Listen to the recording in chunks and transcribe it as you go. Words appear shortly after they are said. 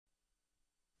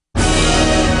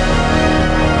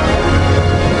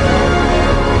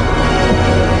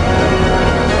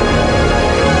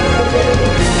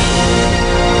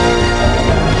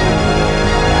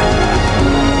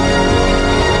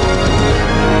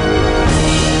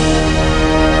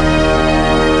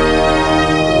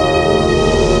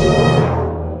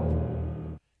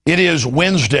is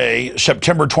Wednesday,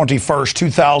 September 21st,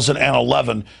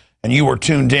 2011, and you are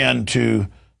tuned in to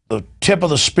the tip of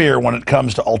the spear when it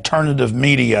comes to alternative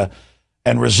media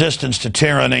and resistance to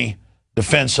tyranny,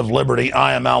 defense of liberty.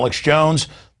 I am Alex Jones,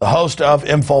 the host of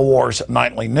Infowars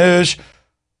Nightly News.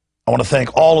 I want to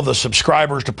thank all of the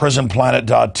subscribers to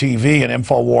PrisonPlanet.tv and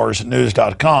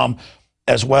InfoWarsNews.com,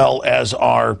 as well as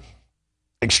our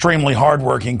extremely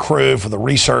hardworking crew for the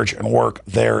research and work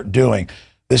they're doing.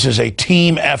 This is a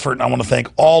team effort, and I want to thank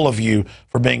all of you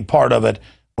for being part of it.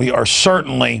 We are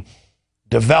certainly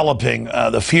developing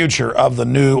the future of the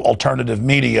new alternative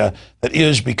media that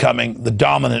is becoming the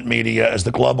dominant media as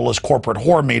the globalist corporate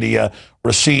whore media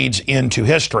recedes into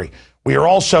history. We are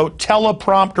also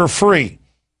teleprompter free.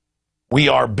 We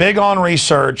are big on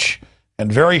research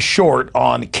and very short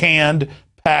on canned,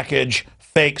 package,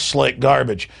 fake, slick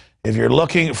garbage. If you're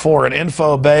looking for an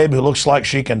info babe who looks like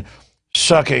she can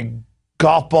suck a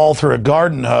golf ball through a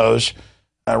garden hose,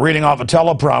 reading off a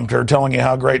teleprompter telling you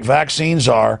how great vaccines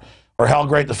are or how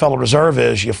great the Federal Reserve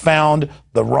is, you found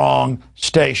the wrong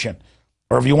station.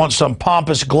 Or if you want some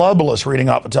pompous globalist reading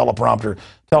off a teleprompter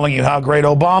telling you how great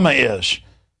Obama is,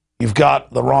 you've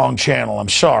got the wrong channel. I'm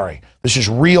sorry. This is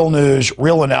real news,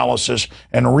 real analysis,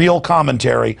 and real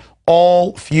commentary,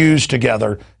 all fused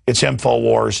together. It's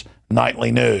Infowars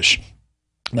Nightly News.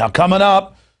 Now, coming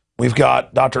up, we've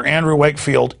got Dr. Andrew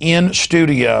Wakefield in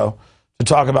studio to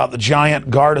talk about the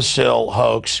giant Gardasil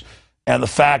hoax and the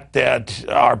fact that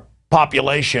our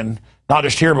population, not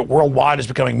just here but worldwide, is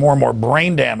becoming more and more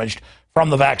brain damaged from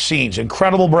the vaccines.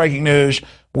 Incredible breaking news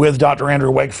with Dr. Andrew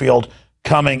Wakefield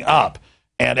coming up.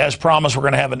 And as promised, we're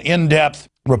going to have an in-depth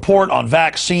report on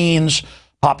vaccines,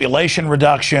 population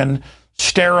reduction,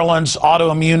 sterilants,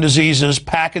 autoimmune diseases,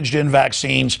 packaged in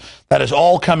vaccines. That is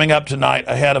all coming up tonight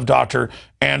ahead of Dr.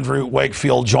 Andrew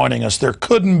Wakefield joining us. There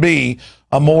couldn't be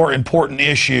a more important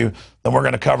issue than we're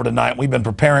going to cover tonight. We've been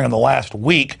preparing in the last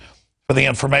week for the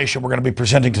information we're going to be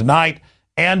presenting tonight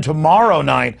and tomorrow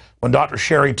night when Dr.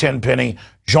 Sherry Tenpenny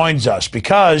joins us,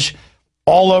 because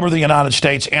all over the United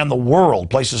States and the world,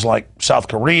 places like South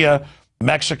Korea,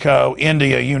 Mexico,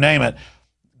 India, you name it,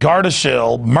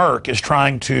 Gardasil, Merck, is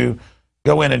trying to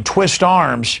go in and twist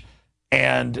arms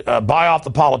and buy off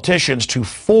the politicians to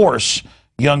force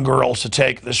young girls to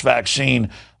take this vaccine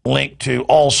linked to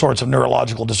all sorts of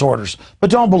neurological disorders.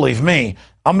 But don't believe me.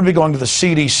 I'm going to be going to the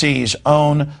CDC's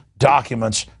own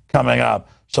documents coming up,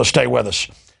 so stay with us.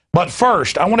 But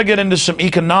first, I want to get into some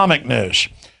economic news.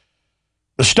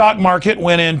 The stock market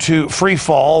went into free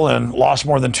fall and lost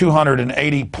more than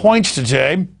 280 points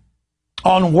today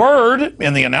on word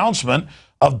in the announcement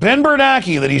of Ben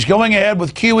Bernanke that he's going ahead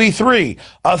with QE3,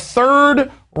 a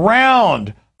third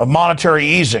round of monetary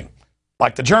easing,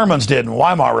 like the Germans did in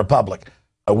Weimar Republic,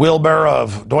 a wheelbarrow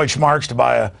of Deutschmarks to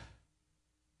buy a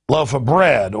loaf of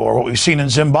bread, or what we've seen in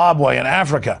Zimbabwe and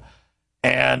Africa.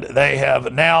 And they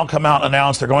have now come out and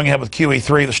announced they're going ahead with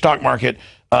QE3. The stock market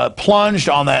plunged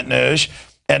on that news.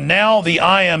 And now the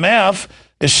IMF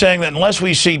is saying that unless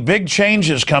we see big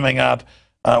changes coming up,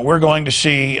 we're going to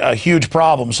see a huge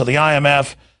problem. So the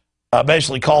IMF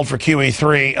basically called for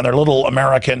QE3, and their little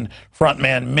American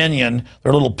frontman minion,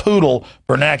 their little poodle,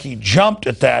 Bernanke, jumped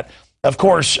at that. Of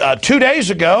course, 2 days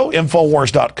ago,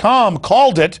 Infowars.com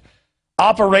called it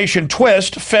Operation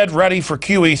Twist, Fed ready for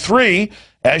QE3.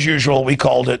 As usual, we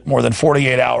called it more than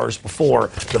 48 hours before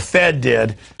the Fed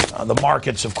did. The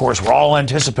markets, of course, were all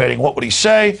anticipating what would he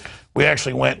say. We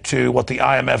actually went to what the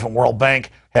IMF and World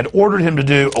Bank had ordered him to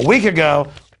do a week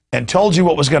ago and told you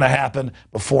what was going to happen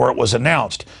before it was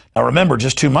announced. Now, remember,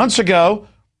 just 2 months ago,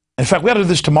 in fact, we ought to do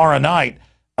this tomorrow night,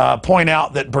 point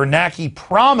out that Bernanke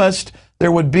promised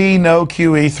there would be no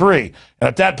QE3. And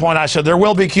at that point, I said, there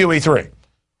will be QE3.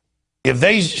 If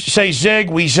they say zig,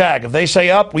 we zag. If they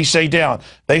say up, we say down.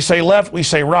 If they say left, we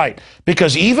say right.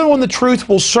 Because even when the truth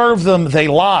will serve them, they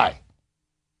lie.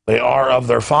 They are of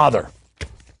their father.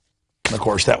 And of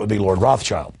course, that would be Lord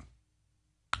Rothschild.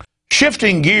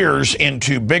 Shifting gears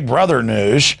into Big Brother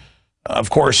news, of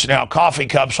course, now coffee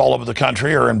cups all over the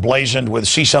country are emblazoned with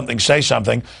see something, say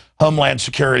something, Homeland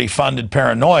Security funded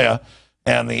paranoia,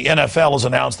 and the NFL has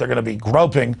announced they're going to be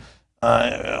groping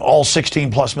all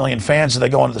 16+ million fans as they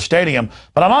go into the stadium.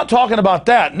 But I'm not talking about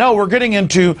that. No, we're getting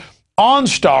into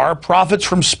OnStar, profits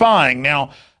from spying.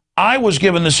 Now, I was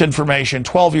given this information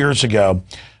 12 years ago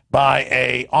by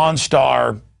a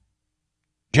OnStar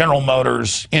General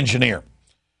Motors engineer.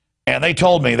 And they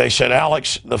told me, they said,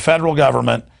 Alex, the federal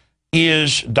government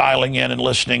is dialing in and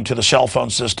listening to the cell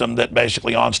phone system that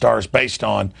basically OnStar is based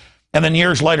on. And then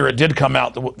years later, it did come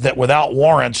out that without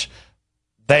warrants,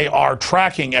 they are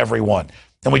tracking everyone.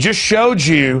 And we just showed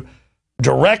you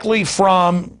directly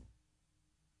from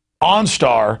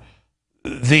OnStar,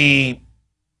 the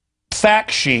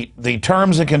fact sheet, the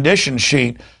terms and conditions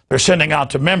sheet they're sending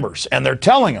out to members, and they're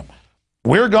telling them,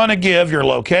 we're going to give your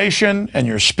location and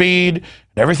your speed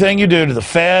and everything you do to the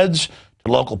feds,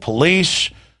 to local police.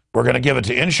 We're going to give it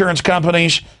to insurance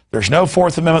companies. There's no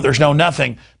Fourth Amendment. There's no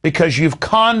nothing because you've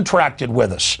contracted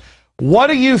with us. What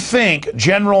do you think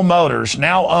General Motors,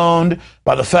 now owned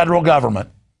by the federal government,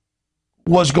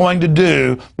 was going to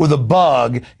do with a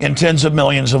bug in tens of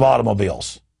millions of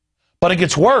automobiles? But it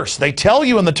gets worse. They tell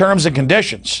you in the terms and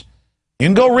conditions. You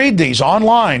can go read these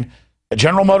online at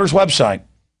General Motors' website,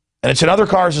 and it's in other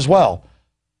cars as well.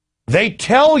 They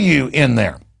tell you in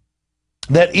there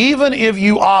that even if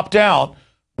you opt out,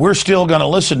 we're still going to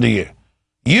listen to you.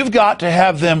 You've got to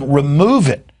have them remove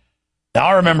it. Now,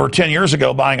 I remember 10 years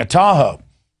ago buying a Tahoe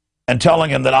and telling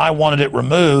him that I wanted it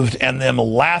removed and them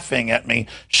laughing at me,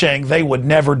 saying they would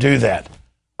never do that.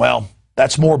 Well,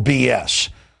 that's more BS.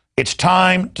 It's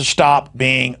time to stop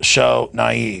being so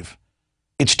naive.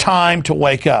 It's time to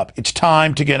wake up. It's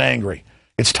time to get angry.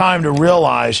 It's time to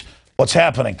realize what's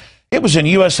happening. It was in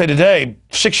USA Today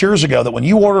 6 years ago that when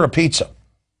you order a pizza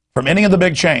from any of the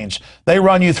big chains, they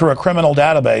run you through a criminal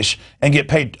database and get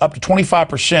paid up to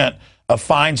 25% of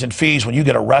fines and fees when you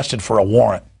get arrested for a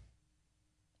warrant.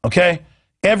 Okay?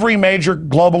 Every major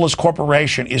globalist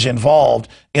corporation is involved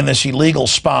in this illegal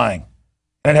spying.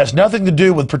 And it has nothing to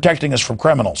do with protecting us from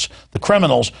criminals. The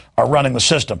criminals are running the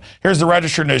system. Here's the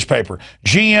Register newspaper.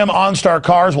 GM OnStar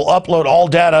cars will upload all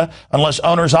data unless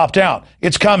owners opt out.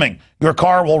 It's coming. Your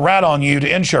car will rat on you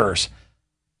to insurers.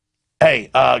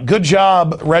 Hey, good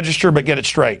job, Register, but get it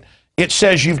straight. It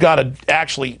says you've got to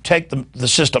actually take the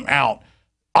system out.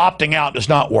 Opting out does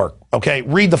not work. Okay,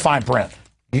 read the fine print.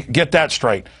 Get that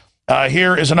straight.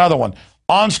 Here is another one.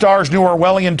 OnStar's new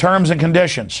Orwellian terms and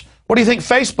conditions. What do you think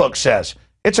Facebook says?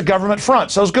 It's a government front.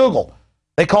 So's Google.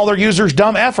 They call their users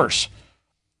dumb effers.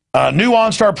 New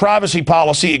OnStar privacy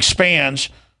policy expands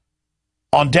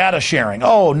on data sharing.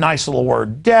 Oh, nice little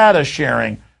word. Data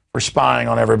sharing for spying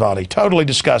on everybody. Totally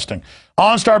disgusting.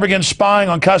 OnStar begins spying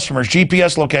on customers'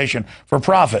 GPS location for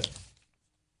profit.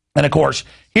 And, of course,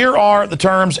 here are the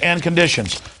terms and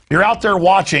conditions. You're out there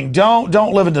watching. Don't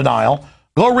live in denial.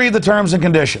 Go read the terms and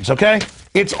conditions, okay?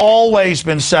 It's always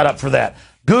been set up for that.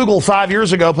 Google 5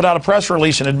 years ago put out a press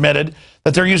release and admitted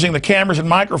that they're using the cameras and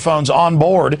microphones on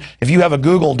board if you have a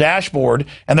Google dashboard,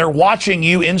 and they're watching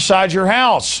you inside your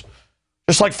house.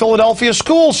 Just like Philadelphia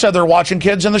schools said they're watching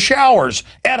kids in the showers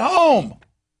at home.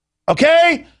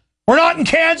 Okay? We're not in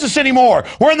Kansas anymore.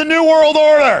 We're in the New World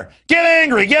Order. Get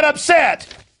angry. Get upset.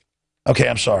 Okay,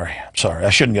 I'm sorry. I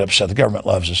shouldn't get upset. The government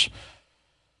loves us.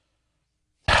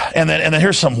 And then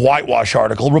here's some whitewash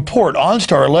article. Report,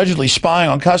 OnStar allegedly spying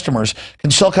on customers can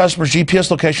sell customers'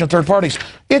 GPS location to third parties.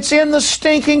 It's in the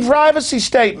stinking privacy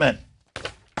statement.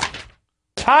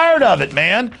 Tired of it,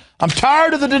 man. I'm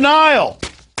tired of the denial.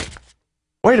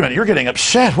 Wait a minute, you're getting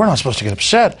upset. We're not supposed to get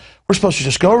upset. We're supposed to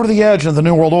just go over to the edge of the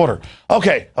New World Order.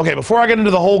 Okay, before I get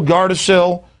into the whole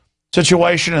Gardasil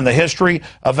situation and the history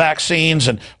of vaccines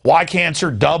and why cancer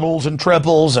doubles and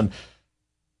triples, and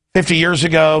 50 years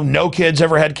ago, no kids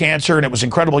ever had cancer, and it was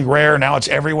incredibly rare. Now it's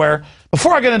everywhere.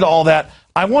 Before I get into all that,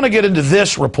 I want to get into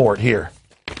this report here.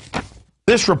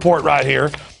 This report right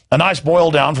here, a nice boil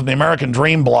down from the American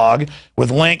Dream blog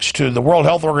with links to the World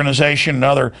Health Organization and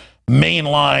other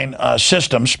mainline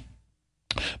systems.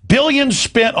 Billions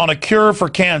spent on a cure for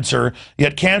cancer,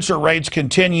 yet cancer rates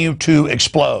continue to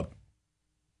explode.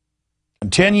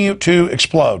 Continue to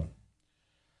explode.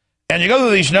 And you go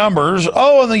through these numbers.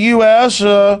 Oh, in the U.S.,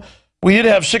 we did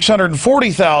have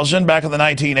 640,000 back in the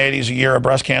 1980s a year of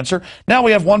breast cancer. Now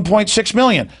we have 1.6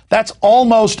 million. That's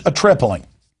almost a tripling.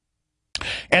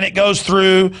 And it goes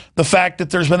through the fact that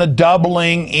there's been a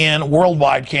doubling in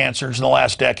worldwide cancers in the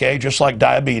last decade, just like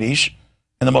diabetes,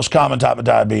 and the most common type of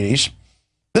diabetes.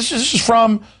 This is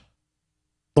from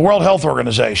the World Health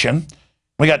Organization.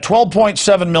 We got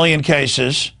 12.7 million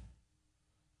cases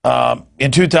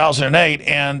in 2008,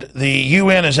 and the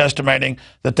UN is estimating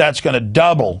that that's going to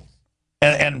double.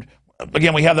 And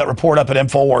again, we have that report up at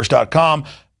Infowars.com.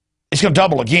 It's going to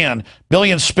double again.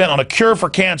 Billions spent on a cure for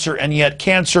cancer, and yet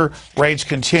cancer rates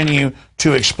continue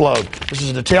to explode. This is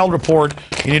a detailed report.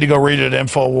 You need to go read it at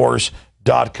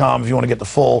Infowars.com if you want to get the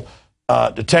full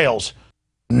details.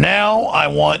 Now I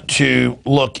want to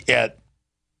look at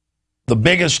the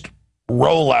biggest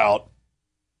rollout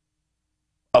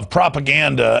of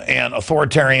propaganda and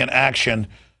authoritarian action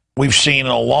we've seen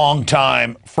in a long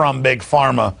time from Big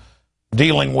Pharma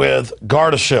dealing with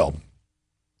Gardasil.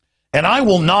 And I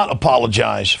will not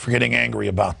apologize for getting angry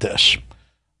about this.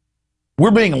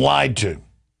 We're being lied to.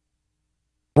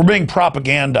 We're being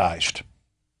propagandized.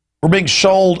 We're being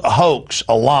sold a hoax,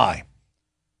 a lie.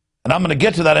 And I'm going to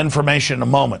get to that information in a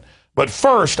moment. But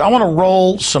first, I want to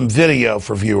roll some video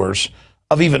for viewers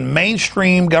of even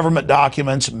mainstream government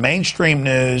documents, mainstream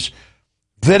news,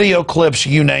 video clips,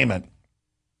 you name it,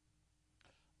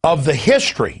 of the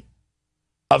history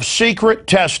of secret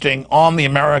testing on the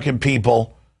American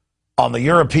people, on the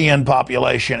European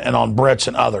population, and on Brits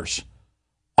and others.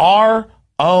 Our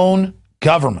own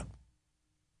government,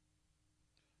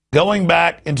 going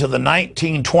back into the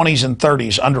 1920s and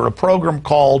 30s under a program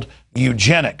called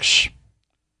eugenics,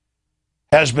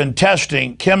 has been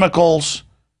testing chemicals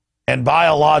and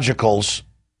biologicals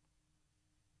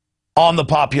on the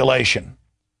population.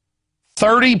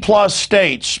 30-plus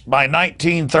states by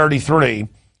 1933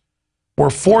 were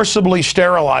forcibly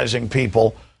sterilizing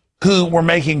people who were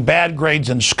making bad grades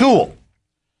in school.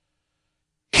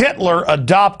 Hitler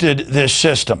adopted this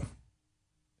system,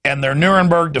 and their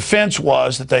Nuremberg defense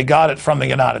was that they got it from the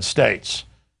United States.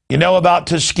 You know about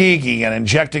Tuskegee and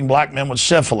injecting black men with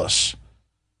syphilis.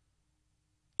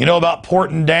 You know about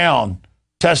Porton Down,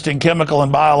 testing chemical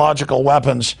and biological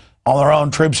weapons on their own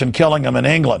troops and killing them in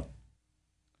England.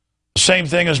 The same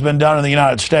thing has been done in the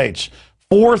United States.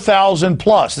 4,000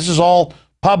 plus, this is all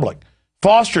public,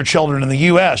 foster children in the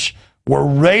U.S. were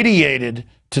radiated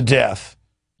to death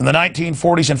in the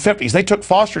 1940s and 50s. They took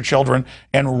foster children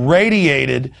and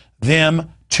radiated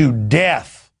them to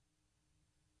death.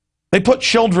 They put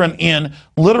children in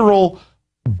literal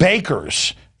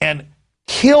bakers and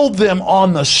killed them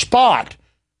on the spot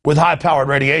with high-powered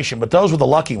radiation, but those were the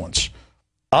lucky ones.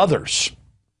 Others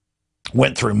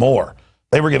went through more.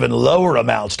 They were given lower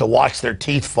amounts to watch their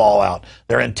teeth fall out,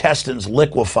 their intestines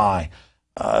liquefy,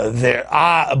 their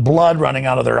blood running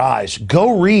out of their eyes.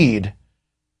 Go read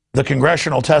the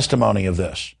congressional testimony of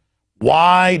this.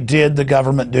 Why did the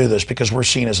government do this? Because we're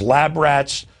seen as lab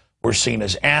rats, we're seen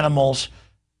as animals,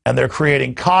 and they're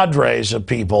creating cadres of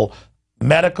people,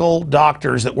 medical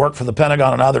doctors that work for the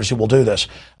Pentagon and others who will do this.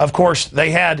 Of course,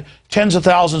 they had tens of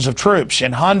thousands of troops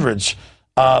and hundreds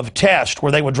of tests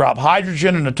where they would drop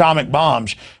hydrogen and atomic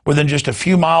bombs within just a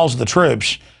few miles of the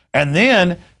troops, and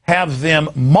then have them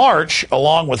march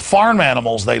along with farm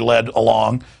animals they led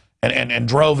along and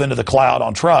drove into the cloud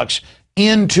on trucks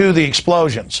into the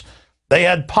explosions. They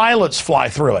had pilots fly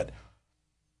through it.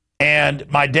 And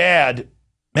my dad,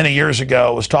 many years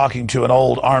ago, was talking to an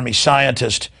old Army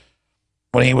scientist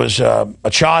when he was a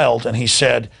child, and he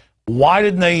said, "Why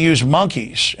didn't they use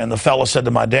monkeys?" And the fellow said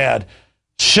to my dad,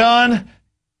 "Son,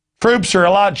 troops are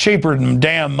a lot cheaper than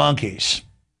damn monkeys."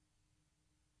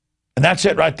 And that's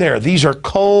it right there. These are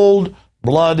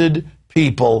cold-blooded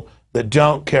people that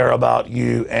don't care about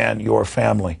you and your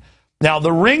family. Now,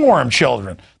 the ringworm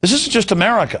children, this isn't just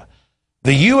America.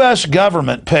 The U.S.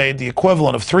 government paid the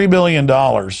equivalent of $3 billion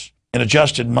in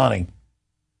adjusted money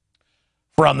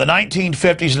from the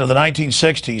 1950s into the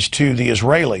 1960s to the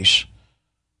Israelis.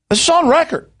 This is on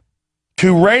record,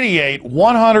 to radiate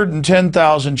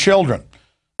 110,000 children.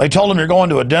 They told them you're going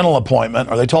to a dental appointment,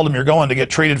 or they told them you're going to get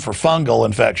treated for fungal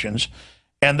infections,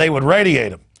 and they would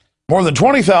radiate them. More than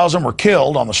 20,000 were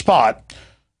killed on the spot.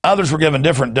 Others were given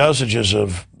different dosages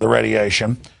of the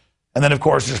radiation. And then, of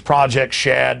course, there's Project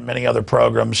Shad and many other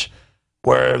programs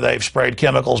where they've sprayed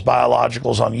chemicals,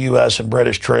 biologicals on U.S. and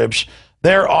British troops.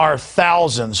 There are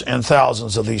thousands and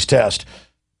thousands of these tests.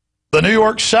 The New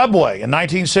York subway in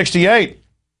 1968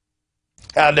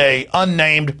 had an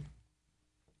unnamed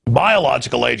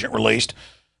biological agent released.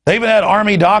 They even had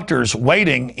Army doctors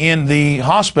waiting in the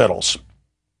hospitals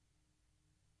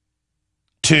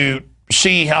to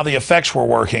see how the effects were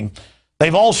working.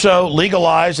 They've also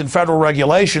legalized in federal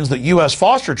regulations that U.S.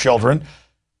 foster children,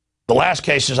 the last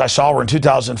cases I saw were in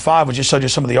 2005, which just showed you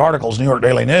some of the articles, New York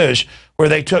Daily News, where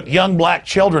they took young black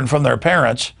children from their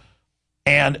parents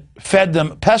and fed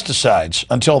them pesticides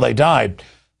until they died.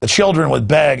 The children would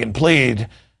beg and plead.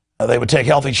 They would take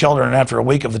healthy children, and after a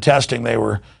week of the testing, they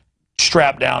were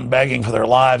strapped down begging for their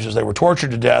lives as they were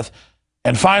tortured to death.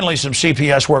 And finally, some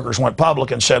CPS workers went public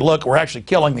and said, look, we're actually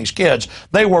killing these kids.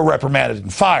 They were reprimanded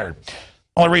and fired.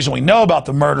 The only reason we know about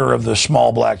the murder of the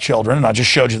small black children, and I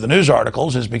just showed you the news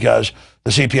articles, is because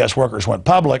the CPS workers went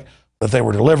public that they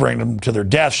were delivering them to their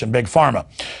deaths in Big Pharma.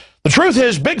 The truth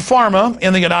is, Big Pharma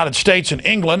in the United States and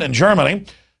England and Germany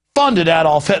funded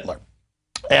Adolf Hitler.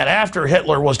 And after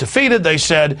Hitler was defeated, they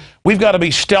said, we've got to be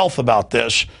stealth about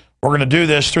this. We're going to do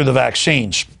this through the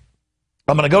vaccines.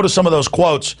 I'm going to go to some of those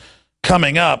quotes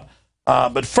coming up.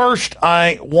 But first,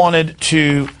 I wanted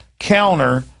to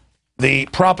counter the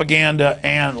propaganda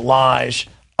and lies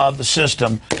of the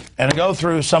system and go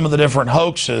through some of the different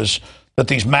hoaxes that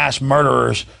these mass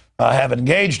murderers have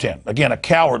engaged in. Again, a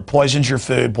coward poisons your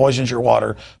food, poisons your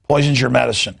water, poisons your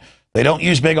medicine. They don't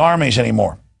use big armies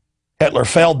anymore. Hitler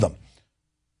failed them.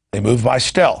 They move by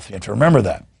stealth. You have to remember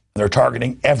that. They're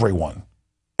targeting everyone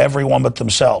but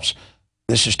themselves.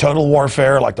 This is total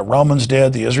warfare like the Romans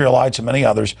did, the Israelites, and many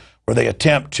others, where they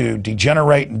attempt to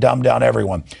degenerate and dumb down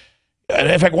everyone. And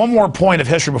in fact, one more point of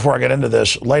history before I get into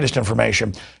this latest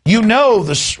information. You know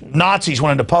the Nazis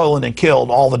went into Poland and killed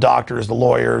all the doctors, the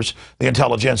lawyers, the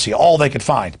intelligentsia, all they could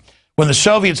find. When the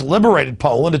Soviets liberated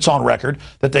Poland, it's on record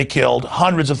that they killed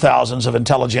hundreds of thousands of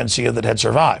intelligentsia that had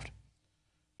survived.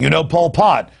 You know Pol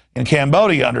Pot in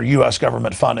Cambodia under U.S.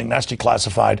 government funding, that's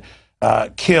declassified,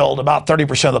 killed about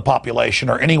 30% of the population,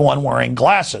 or anyone wearing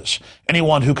glasses,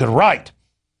 anyone who could write.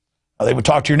 They would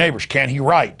talk to your neighbors. Can he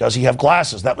write? Does he have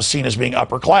glasses? That was seen as being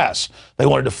upper class. They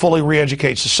wanted to fully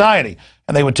re-educate society,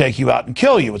 and they would take you out and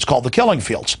kill you. It's called the killing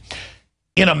fields.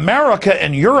 In America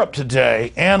and Europe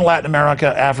today, and Latin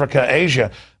America, Africa, Asia,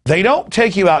 they don't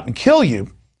take you out and kill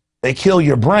you. They kill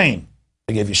your brain.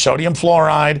 They give you sodium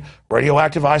fluoride,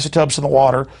 radioactive isotopes in the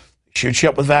water, shoot you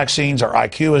up with vaccines. Our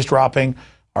IQ is dropping.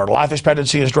 Our life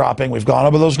expectancy is dropping. We've gone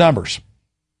over those numbers.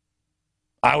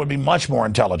 I would be much more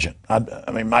intelligent.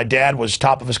 I mean, my dad was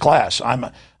top of his class. I'm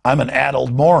an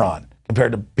addled moron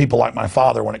compared to people like my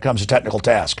father when it comes to technical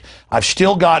tasks. I've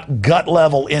still got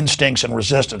gut-level instincts and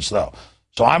resistance, though.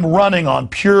 So I'm running on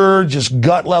pure, just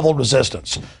gut-level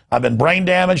resistance. I've been brain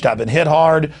damaged. I've been hit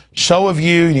hard. So have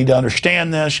you. You need to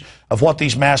understand this, of what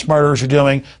these mass murderers are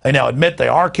doing. They now admit they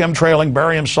are chemtrailing,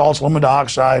 barium salts, aluminum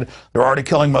dioxide. They're already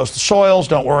killing most of the soils.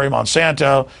 Don't worry,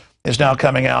 Monsanto is now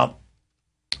coming out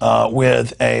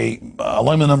with a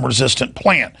aluminum-resistant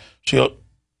plant. So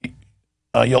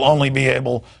you'll only be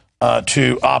able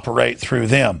to operate through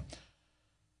them.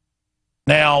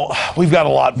 Now, we've got a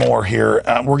lot more here.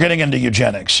 We're getting into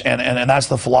eugenics, and that's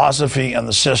the philosophy and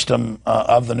the system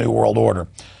of the New World Order.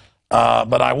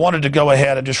 But I wanted to go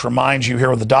ahead and just remind you here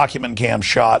with the document cam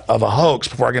shot of a hoax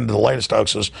before I get into the latest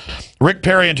hoaxes. Rick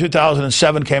Perry in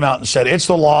 2007 came out and said, it's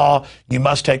the law, you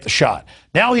must take the shot.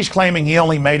 Now he's claiming he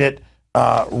only made it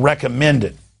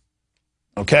recommended.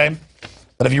 Okay?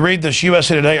 But if you read this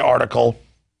USA Today article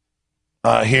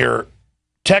here,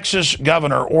 Texas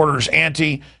governor orders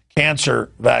anti-cancer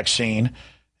vaccine.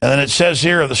 And then it says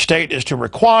here, the state is to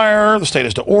require, the state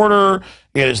is to order,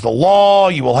 it is the law,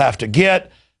 you will have to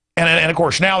get. And of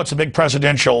course, now it's a big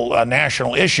presidential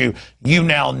national issue. You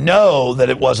now know that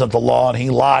it wasn't the law, and he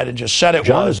lied and just said it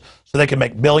was, so they can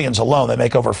make billions alone. They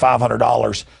make over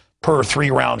 $500 per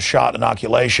 3-round shot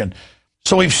inoculation.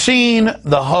 So we've seen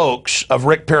the hoax of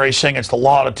Rick Perry saying it's the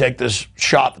law to take this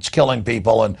shot that's killing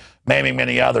people and maiming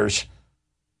many others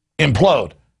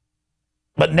implode.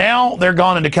 But now they're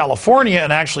gone into California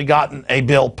and actually gotten a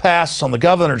bill passed on the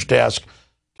governor's desk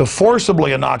to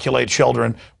forcibly inoculate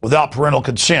children without parental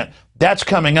consent. That's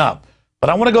coming up.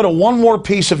 But I want to go to one more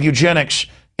piece of eugenics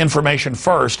information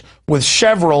first, with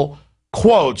several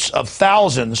quotes of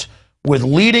thousands with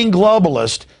leading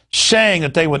globalists saying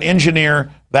that they would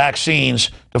engineer vaccines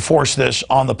to force this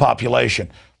on the population.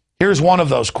 Here's one of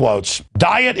those quotes.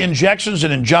 Diet, injections,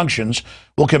 and injunctions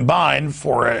will combine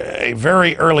for a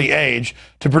very early age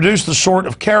to produce the sort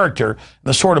of character and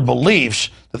the sort of beliefs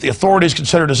that the authorities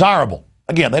consider desirable.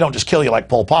 Again, they don't just kill you like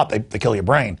Pol Pot, they kill your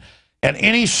brain. And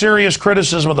any serious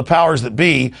criticism of the powers that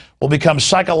be will become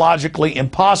psychologically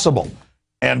impossible.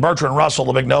 And Bertrand Russell,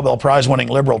 the big Nobel Prize-winning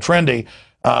liberal trendy,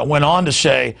 went on to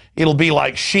say, it'll be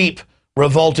like sheep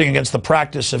revolting against the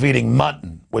practice of eating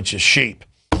mutton, which is sheep.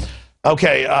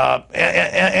 Okay,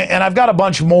 and I've got a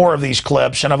bunch more of these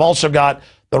clips, and I've also got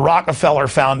the Rockefeller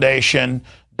Foundation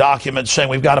documents saying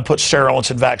we've got to put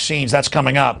sterilants in vaccines. That's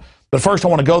coming up. But first, I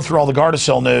want to go through all the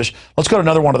Gardasil news. Let's go to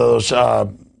another one of those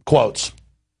quotes.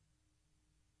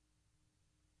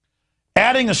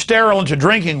 Adding a sterilant to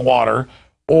drinking water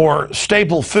or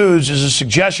staple foods is a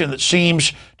suggestion that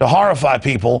seems to horrify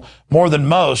people more than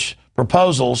most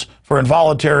proposals for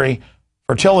involuntary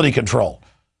fertility control.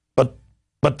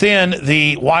 But then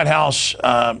the White House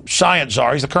science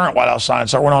czar, he's the current White House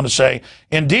science czar, went on to say,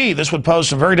 indeed, this would pose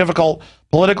some very difficult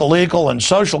political, legal, and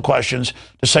social questions,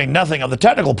 to say nothing of the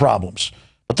technical problems.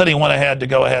 But then he went ahead to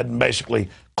go ahead and basically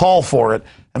call for it.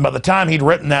 And by the time he'd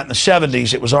written that in the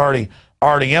 70s, it was already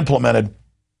implemented.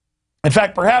 In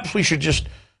fact, perhaps we should just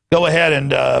go ahead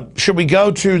and, should we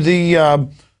go to the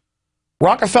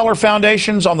Rockefeller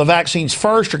Foundations on the vaccines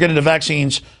first, or get into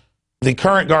vaccines, the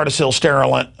current Gardasil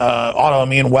sterilant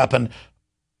autoimmune weapon?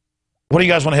 What do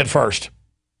you guys want to hit first?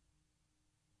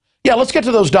 Yeah, let's get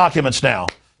to those documents now.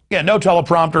 Yeah, no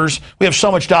teleprompters. We have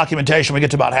so much documentation, we get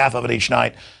to about half of it each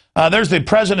night. There's the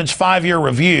president's 5-year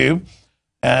review.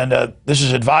 and this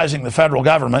is advising the federal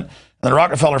government. And the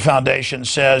Rockefeller Foundation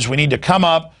says we need to come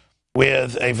up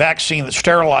with a vaccine that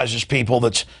sterilizes people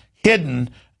that's hidden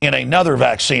in another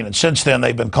vaccine. And since then,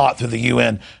 they've been caught through the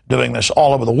UN doing this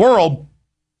all over the world.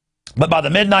 But by the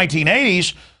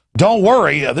mid-1980s, don't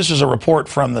worry, this is a report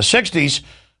from the 60s.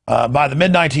 By the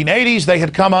mid-1980s, they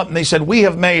had come up and they said, we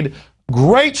have made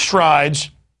great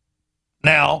strides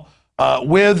now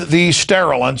with these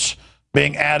sterilants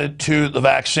being added to the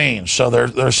vaccines. So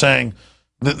they're saying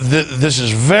this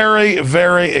is very,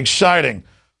 very exciting.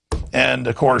 And,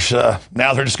 of course,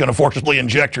 now they're just going to forcibly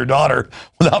inject your daughter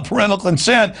without parental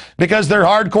consent because they're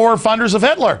hardcore funders of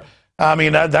Hitler. I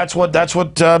mean, that's what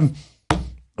the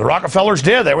Rockefellers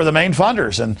did. They were the main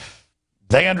funders. And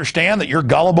they understand that you're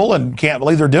gullible and can't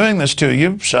believe they're doing this to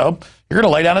you. So you're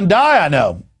going to lay down and die, I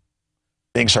know.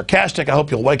 Being sarcastic, I hope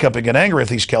you'll wake up and get angry with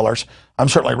these killers. I'm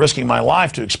certainly risking my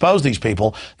life to expose these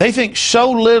people. They think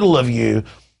so little of you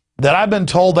that I've been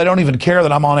told they don't even care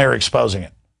that I'm on air exposing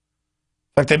it.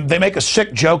 In fact, they make a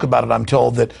sick joke about it, I'm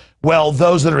told, that, well,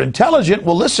 those that are intelligent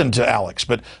will listen to Alex,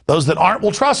 but those that aren't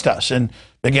will trust us, and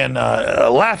begin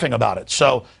laughing about it.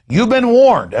 So you've been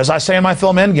warned. As I say in my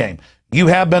film Endgame, you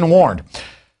have been warned.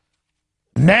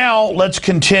 Now let's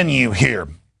continue here,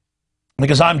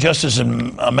 because I'm just as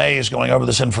amazed going over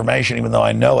this information, even though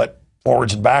I know it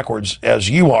forwards and backwards as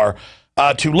you are,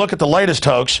 to look at the latest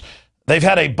hoax. They've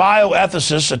had a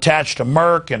bioethicist attached to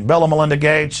Merck and Bill and Melinda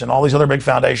Gates and all these other big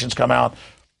foundations come out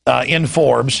in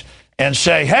Forbes and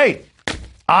say, hey,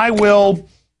 I will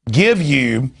give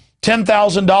you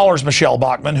 $10,000, Michelle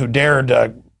Bachmann, who dared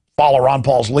follow Ron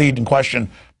Paul's lead and question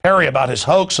Perry about his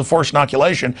hoax of forced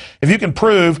inoculation, if you can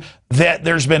prove that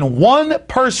there's been one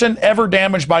person ever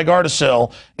damaged by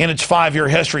Gardasil in its 5-year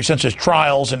history since its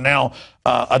trials and now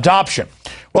adoption.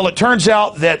 Well, it turns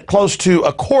out that close to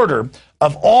a quarter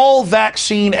of all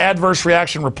vaccine adverse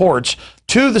reaction reports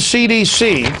to the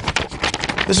CDC,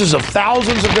 this is of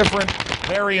thousands of different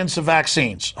variants of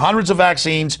vaccines, hundreds of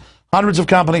vaccines, hundreds of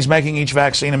companies making each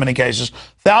vaccine in many cases,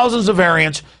 thousands of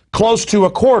variants, close to a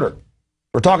quarter.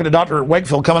 We're talking to Dr.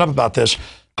 Wakefield coming up about this.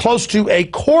 Close to a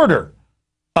quarter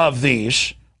of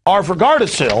these are for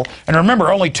Gardasil. And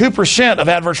remember, only 2% of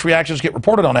adverse reactions get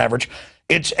reported on average.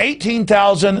 It's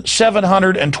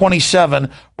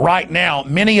 18,727 right now,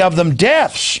 many of them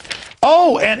deaths.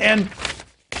 Oh, and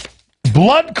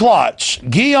blood clots,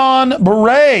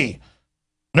 Guillain-Barré,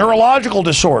 neurological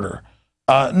disorder,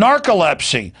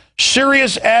 narcolepsy,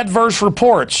 serious adverse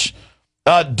reports,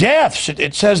 deaths.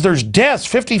 It says there's deaths,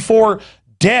 54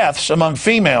 deaths among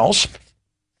females,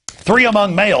 3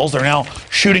 among males. They're now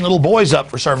shooting little boys up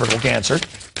for cervical cancer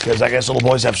because I guess little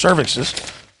boys have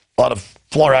cervixes. A lot of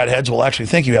fluoride heads will actually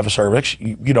think you have a cervix.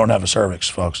 You don't have a cervix,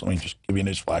 folks. Let me just give you a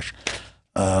news flash.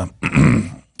 About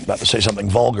to say something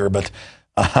vulgar, but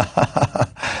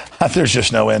there's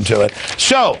just no end to it.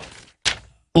 So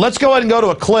let's go ahead and go to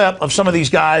a clip of some of these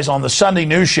guys on the Sunday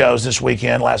news shows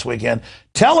last weekend,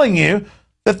 telling you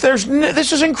that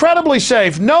this is incredibly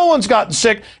safe. No one's gotten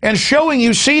sick, and showing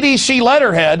you CDC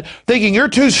letterhead, thinking you're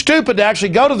too stupid to actually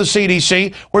go to the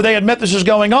CDC where they admit this is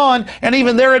going on, and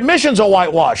even their admission's a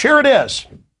whitewash. Here it is.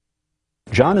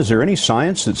 John, is there any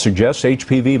science that suggests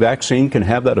HPV vaccine can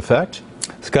have that effect?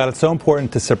 Scott, it's so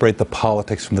important to separate the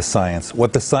politics from the science.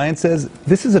 What the science says,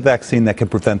 this is a vaccine that can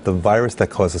prevent the virus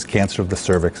that causes cancer of the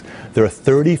cervix. There are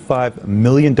 35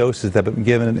 million doses that have been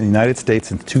given in the United States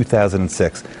since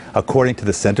 2006. According to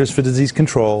the Centers for Disease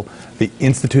Control, the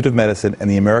Institute of Medicine, and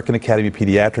the American Academy of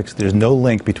Pediatrics, there's no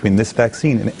link between this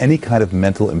vaccine and any kind of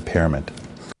mental impairment.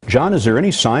 John, is there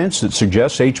any science that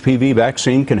suggests HPV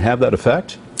vaccine can have that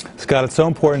effect? Scott, it's so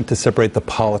important to separate the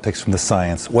politics from the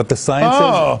science. What the science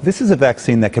says, this is a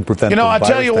vaccine that can prevent the virus I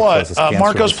tell you what,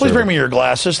 Marcos, please bring me your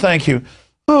glasses. Thank you.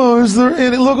 Oh, is there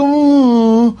any,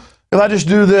 look, if I just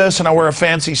do this and I wear a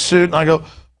fancy suit and I go,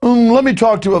 let me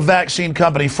talk to a vaccine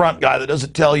company front guy that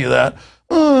doesn't tell you that.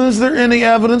 Is there any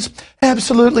evidence?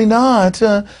 Absolutely not.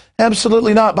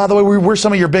 Absolutely not. By the way, we're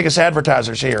some of your biggest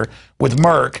advertisers here with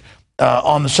Merck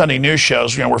on the Sunday news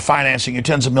shows. You know, we're financing you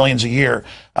tens of millions a year.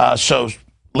 So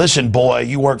listen, boy,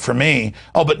 you work for me.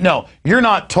 Oh, but no, you're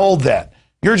not told that.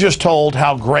 You're just told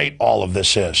how great all of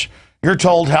this is. You're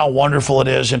told how wonderful it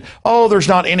is. And, oh, there's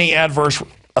not any adverse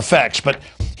effects. But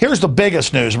here's the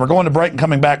biggest news. And we're going to break and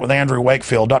coming back with Andrew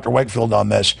Wakefield, Dr. Wakefield on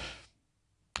this.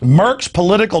 Merck's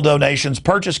political donations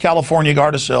purchased California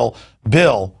Gardasil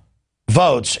bill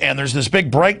votes. And there's this big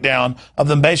breakdown of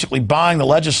them basically buying the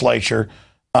legislature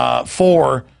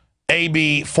for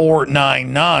AB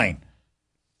 499.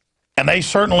 And they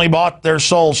certainly bought their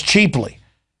souls cheaply.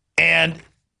 And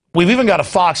we've even got a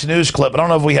Fox News clip, I don't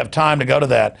know if we have time to go to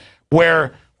that,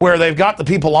 where where they've got the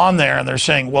people on there and they're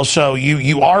saying, well, so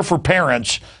you are for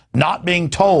parents not being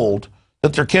told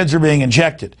that their kids are being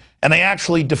injected, and they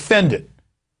actually defend it.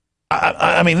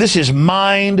 I mean, this is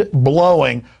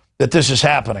mind-blowing that this is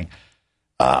happening.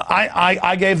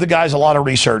 I gave the guys a lot of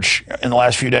research in the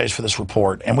last few days for this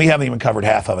report, and we haven't even covered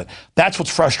half of it. That's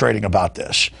what's frustrating about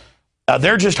this.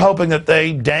 They're just hoping that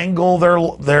they dangle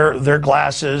their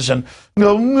glasses and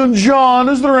go, John,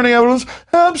 is there any evidence?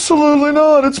 Absolutely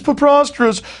not. It's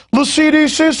preposterous. The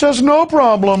CDC says no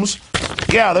problems.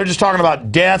 Yeah, they're just talking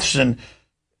about deaths. And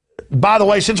by the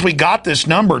way, since we got this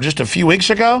number just a few weeks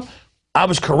ago, I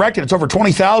was corrected. It's over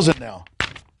 20,000 now.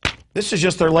 This is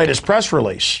just their latest press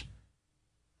release.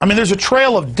 I mean, there's a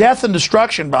trail of death and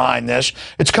destruction behind this.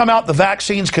 It's come out the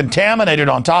vaccine's contaminated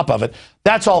on top of it.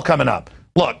 That's all coming up.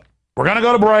 Look, we're going to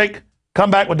go to break, come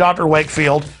back with Dr.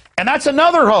 Wakefield, and that's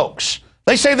another hoax.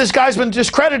 They say this guy's been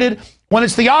discredited when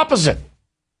it's the opposite.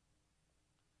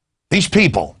 These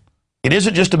people, it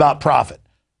isn't just about profit.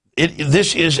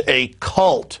 This is a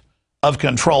cult of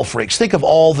control freaks. Think of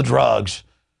all the drugs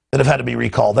that have had to be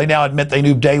recalled. They now admit they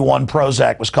knew day one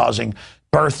Prozac was causing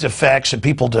birth defects and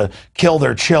people to kill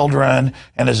their children,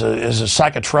 and as a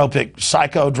psychotropic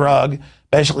psycho drug,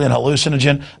 basically an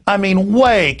hallucinogen. I mean,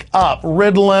 wake up,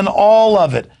 Ritalin, all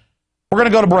of it. We're going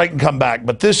to go to break and come back,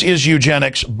 but this is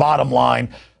eugenics, bottom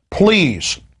line.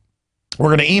 Please, we're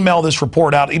going to email this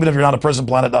report out, even if you're not a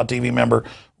PrisonPlanet.tv member.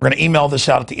 We're going to email this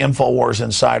out at the Infowars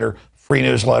Insider free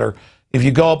newsletter. If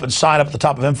you go up and sign up at the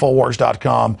top of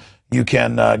Infowars.com, you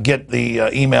can get the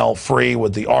email free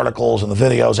with the articles and the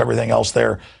videos, everything else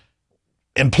there.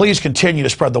 And please continue to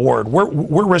spread the word.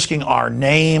 We're risking our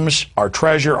names, our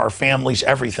treasure, our families,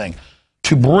 everything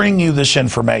to bring you this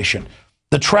information.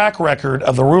 The track record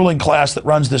of the ruling class that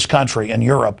runs this country in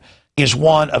Europe is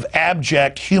one of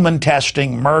abject human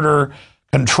testing, murder,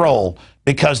 control,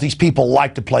 because these people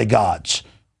like to play gods.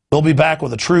 We'll be back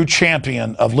with a true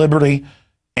champion of liberty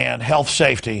and health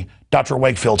safety, Dr.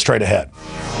 Wakefield, straight ahead.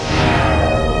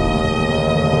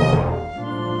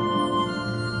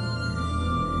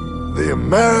 The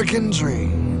American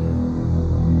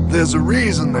dream. There's a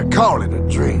reason they call it a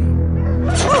dream.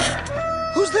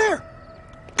 Who's there?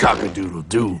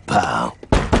 Cock-a-doodle-doo, pal.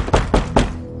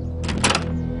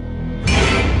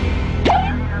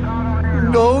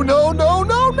 No, no, no,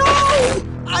 no, no!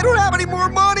 I don't have any more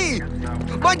money!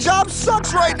 My job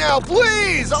sucks right now,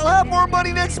 please! I'll have more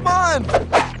money next month!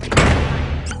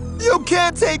 You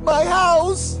can't take my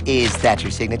house! Is that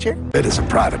your signature? It is a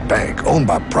private bank owned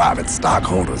by private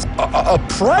stockholders. A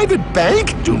private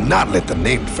bank? Do not let the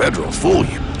name Federal fool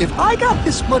you. If I got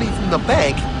this money from the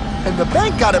bank, and the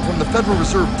bank got it from the Federal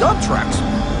Reserve dump trucks,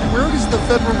 where does the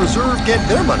Federal Reserve get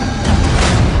their money?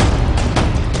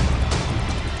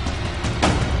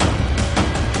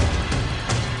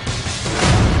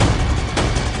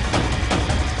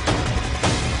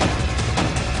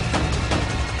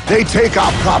 They take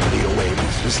our property away,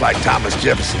 just like Thomas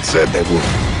Jefferson said they would.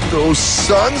 Those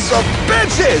sons of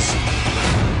bitches!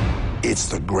 It's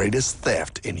the greatest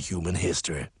theft in human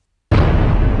history.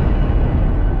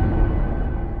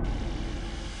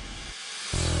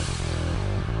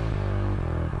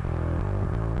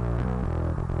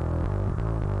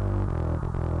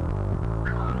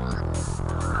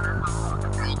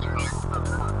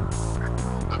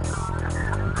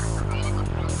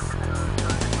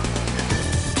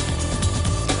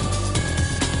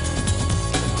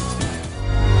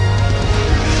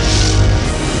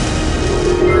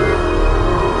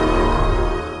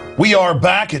 We are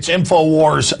back. It's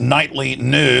Infowars Nightly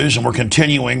News, and we're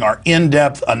continuing our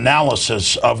in-depth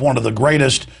analysis of one of the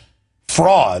greatest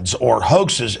frauds or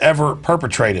hoaxes ever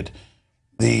perpetrated.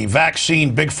 The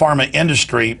vaccine big pharma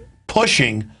industry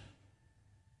pushing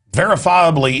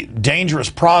verifiably dangerous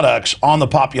products on the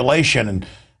population and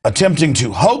attempting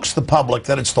to hoax the public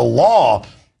that it's the law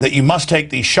that you must take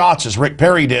these shots, as Rick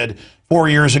Perry did 4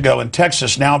 years ago in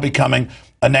Texas, now becoming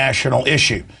a national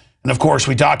issue. And, of course,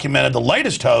 we documented the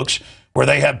latest hoax where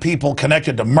they have people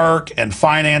connected to Merck and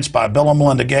financed by Bill and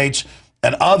Melinda Gates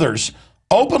and others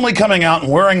openly coming out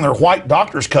and wearing their white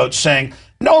doctor's coats saying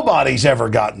nobody's ever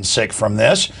gotten sick from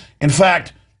this. In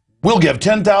fact, we'll give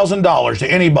 $10,000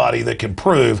 to anybody that can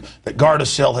prove that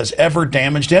Gardasil has ever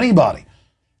damaged anybody.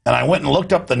 And I went and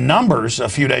looked up the numbers a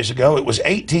few days ago. It was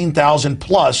 18,000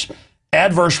 plus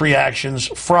adverse reactions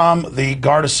from the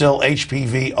Gardasil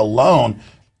HPV alone.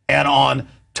 And on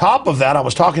top of that, I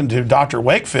was talking to Dr.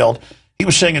 Wakefield. He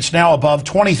was saying it's now above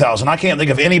 20,000. I can't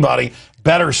think of anybody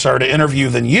better, sir, to interview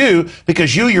than you,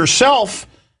 because you yourself,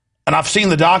 and I've seen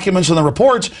the documents and the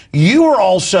reports, you are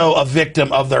also a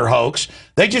victim of their hoax.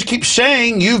 They just keep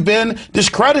saying you've been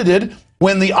discredited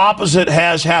when the opposite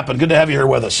has happened. Good to have you here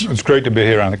with us. It's great to be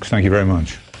here, Alex. Thank you very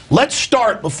much. Let's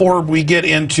start before we get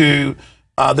into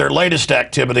their latest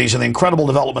activities and the incredible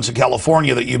developments in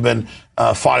California that you've been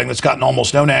fighting that's gotten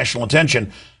almost no national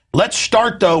attention. Let's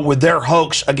start, though, with their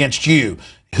hoax against you.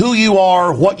 Who you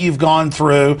are, what you've gone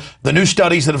through, the new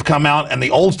studies that have come out, and the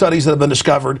old studies that have been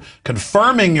discovered,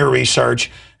 confirming your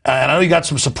research. And I know you got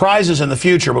some surprises in the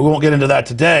future, but we won't get into that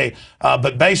today.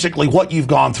 But basically, what you've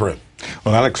gone through.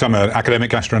 Well, Alex, I'm an academic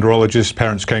gastroenterologist.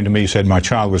 Parents came to me, said my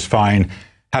child was fine,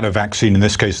 had a vaccine, in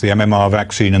this case the MMR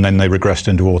vaccine, and then they regressed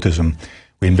into autism.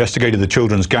 We investigated the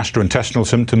children's gastrointestinal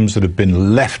symptoms that had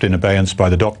been left in abeyance by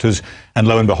the doctors, and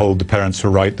lo and behold, the parents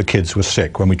were right, the kids were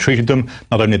sick. When we treated them,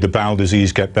 not only did the bowel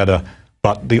disease get better,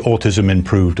 but the autism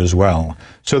improved as well.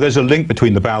 So there's a link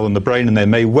between the bowel and the brain, and there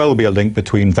may well be a link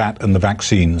between that and the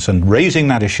vaccines. And raising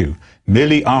that issue,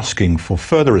 merely asking for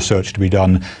further research to be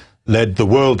done, led the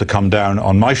world to come down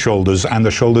on my shoulders and the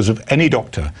shoulders of any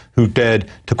doctor who dared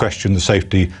to question the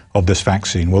safety of this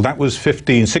vaccine. Well, that was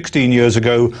 15, 16 years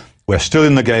ago. We're still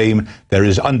in the game. There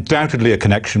is undoubtedly a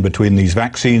connection between these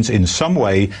vaccines in some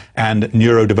way and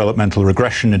neurodevelopmental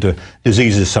regression into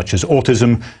diseases such as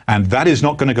autism, and that is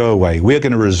not going to go away. We're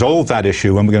going to resolve that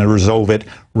issue, and we're going to resolve it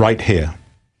right here.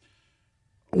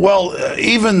 Well,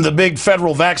 even the big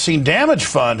federal vaccine damage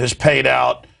fund has paid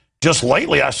out. Just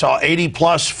lately, I saw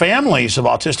 80-plus families of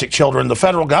autistic children. The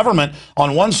federal government,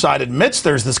 on one side, admits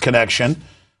there's this connection,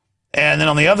 and then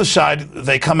on the other side,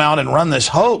 they come out and run this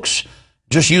hoax,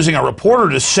 just using a reporter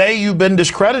to say you've been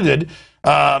discredited.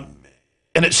 And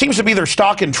it seems to be their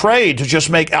stock in trade to just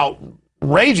make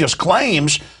outrageous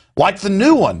claims like the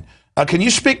new one. Can you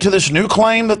speak to this new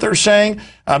claim that they're saying?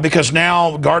 Because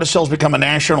now Gardasil's become a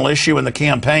national issue in the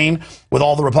campaign with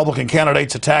all the Republican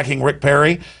candidates attacking Rick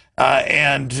Perry.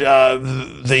 And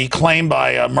the claim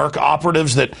by Merck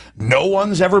operatives that no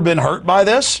one's ever been hurt by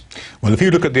this? Well, if you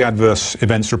look at the adverse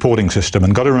events reporting system,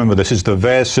 and got to remember this is the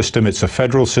VAERS system, it's a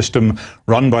federal system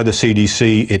run by the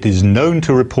CDC. It is known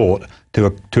to report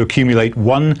to accumulate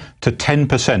 1 to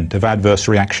 10% of adverse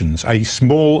reactions, a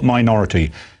small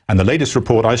minority. And the latest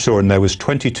report I saw in there was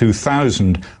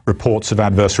 22,000 reports of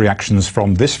adverse reactions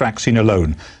from this vaccine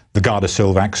alone, the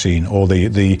Gardasil vaccine, or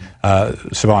the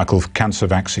cervical cancer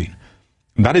vaccine.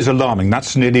 And that is alarming.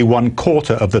 That's nearly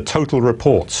 1/4 of the total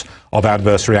reports of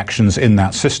adverse reactions in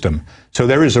that system. So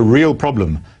there is a real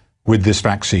problem with this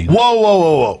vaccine. Whoa, whoa,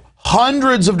 whoa, whoa.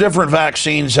 Hundreds of different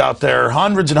vaccines out there,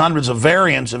 hundreds and hundreds of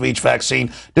variants of each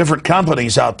vaccine, different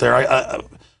companies out there.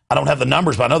 I don't have the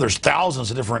numbers, but I know there's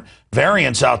thousands of different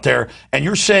variants out there. And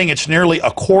you're saying it's nearly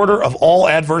 1/4 of all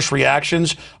adverse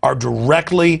reactions are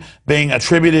directly being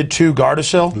attributed to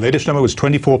Gardasil? The latest number was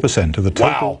 24% of the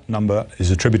total number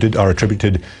are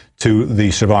attributed to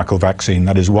the cervical vaccine.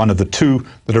 That is one of the 2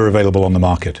 that are available on the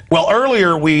market. Well,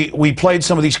 earlier we played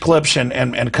some of these clips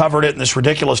and covered it in this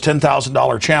ridiculous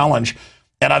 $10,000 challenge.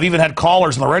 And I've even had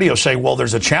callers on the radio say, well,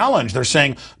 there's a challenge. They're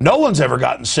saying no one's ever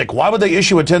gotten sick. Why would they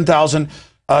issue a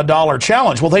 $10,000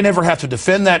 challenge? Well, they never have to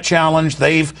defend that challenge.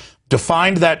 They've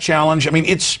defined that challenge. I mean,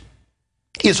 is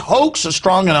hoax a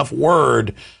strong enough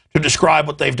word to describe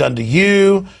what they've done to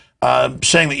you,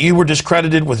 saying that you were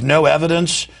discredited with no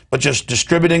evidence, but just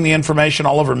distributing the information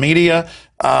all over media?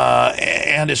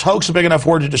 And is hoax a big enough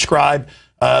word to describe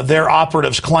their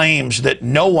operatives' claims that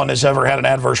no one has ever had an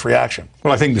adverse reaction?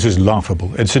 Well, I think this is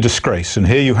laughable. It's a disgrace. And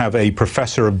here you have a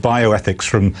professor of bioethics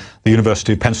from the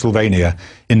University of Pennsylvania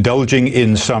indulging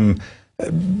in some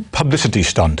publicity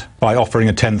stunt by offering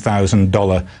a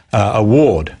 $10,000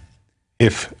 award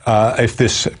if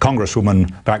this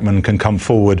Congresswoman Backman can come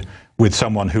forward with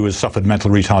someone who has suffered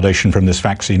mental retardation from this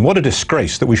vaccine. What a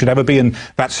disgrace that we should ever be in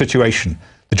that situation.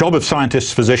 The job of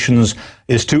scientists, physicians,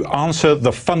 is to answer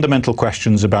the fundamental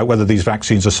questions about whether these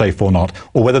vaccines are safe or not,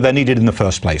 or whether they're needed in the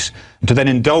first place. And to then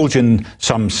indulge in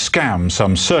some scam,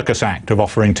 some circus act of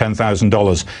offering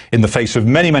 $10,000 in the face of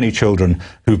many, many children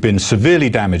who've been severely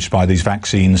damaged by these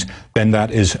vaccines, then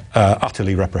that is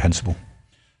utterly reprehensible.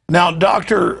 Now,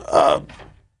 Doctor,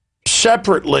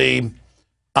 separately,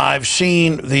 I've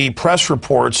seen the press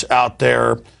reports out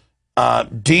there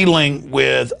dealing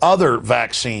with other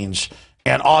vaccines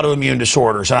and autoimmune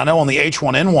disorders. And I know on the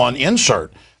H1N1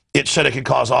 insert, it said it could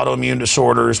cause autoimmune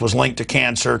disorders, was linked to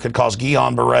cancer, could cause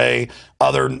Guillain-Barré,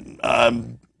 other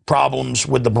problems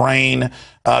with the brain,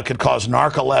 could cause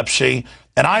narcolepsy.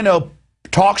 And I know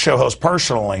talk show hosts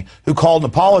personally who called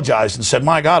and apologized and said,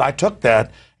 my God, I took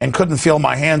that and couldn't feel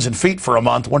my hands and feet for a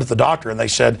month, went to the doctor, and they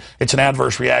said, it's an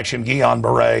adverse reaction,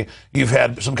 Guillain-Barré, you've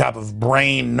had some type of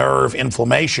brain nerve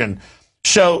inflammation.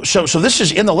 So this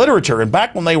is in the literature. And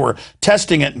back when they were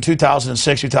testing it in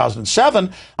 2006,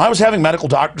 2007, I was having medical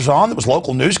doctors on. There was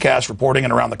local newscasts reporting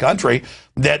it around the country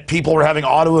that people were having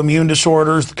autoimmune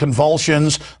disorders,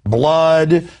 convulsions,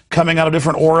 blood coming out of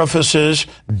different orifices,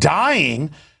 dying.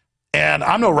 And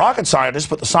I'm no rocket scientist,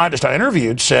 but the scientist I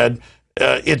interviewed said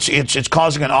it's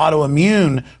causing an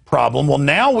autoimmune problem. Well,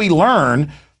 now we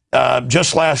learn.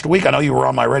 Just last week, I know you were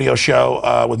on my radio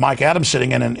show with Mike Adams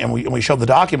sitting in, and we showed the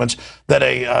documents that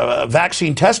a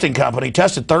vaccine testing company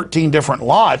tested 13 different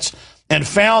lots and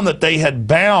found that they had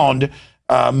bound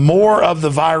more of the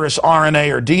virus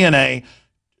RNA or DNA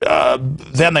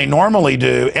than they normally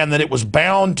do, and that it was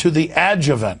bound to the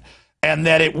adjuvant, and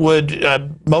that it would,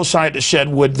 most scientists said,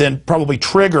 would then probably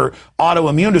trigger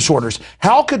autoimmune disorders.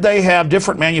 How could they have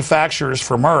different manufacturers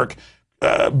for Merck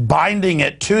binding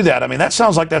it to that? I mean, that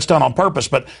sounds like that's done on purpose,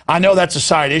 but I know that's a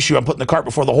side issue. I'm putting the cart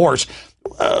before the horse.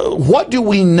 What do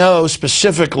we know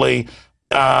specifically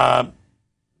that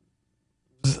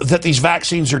these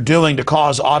vaccines are doing to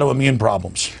cause autoimmune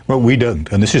problems? Well, we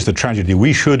don't, and this is the tragedy.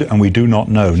 We should, and we do not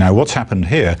know. Now, what's happened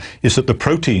here is that the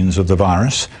proteins of the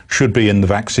virus should be in the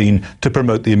vaccine to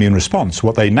promote the immune response.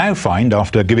 What they now find,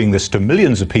 after giving this to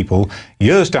millions of people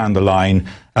years down the line,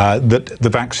 that the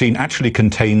vaccine actually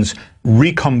contains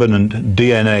recombinant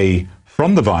DNA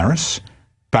from the virus,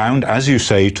 bound, as you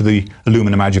say, to the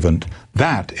aluminum adjuvant.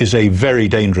 That is a very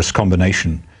dangerous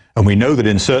combination. And we know that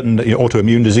in certain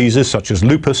autoimmune diseases, such as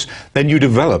lupus, then you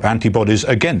develop antibodies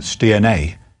against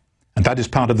DNA. And that is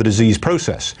part of the disease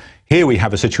process. Here we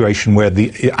have a situation where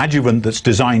the adjuvant that's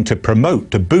designed to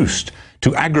promote, to boost,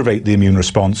 to aggravate the immune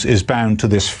response is bound to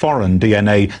this foreign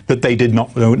DNA that they did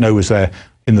not know was there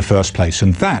in the first place.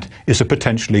 And that is a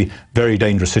potentially very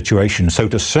dangerous situation. So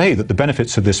to say that the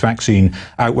benefits of this vaccine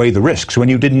outweigh the risks when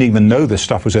you didn't even know this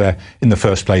stuff was there in the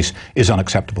first place is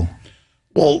unacceptable.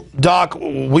 Well, Doc,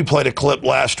 we played a clip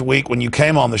last week when you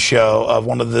came on the show of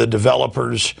one of the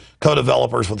developers,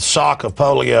 co-developers with Salk of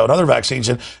polio and other vaccines,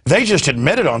 and they just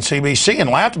admitted on CBC and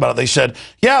laughed about it. They said,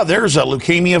 yeah, there's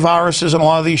leukemia viruses in a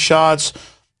lot of these shots.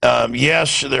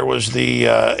 Yes, there was the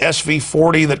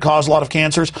SV40 that caused a lot of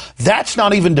cancers. That's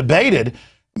not even debated,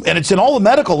 and it's in all the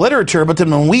medical literature, but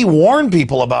then when we warn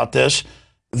people about this,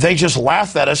 they just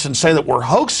laugh at us and say that we're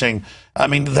hoaxing. I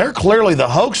mean, they're clearly the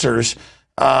hoaxers.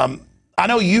 I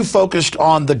know you focused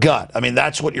on the gut. I mean,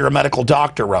 that's what you're a medical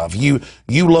doctor of. You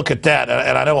look at that,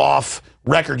 and I know off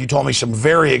record you told me some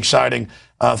very exciting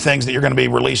things that you're going to be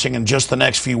releasing in just the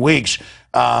next few weeks.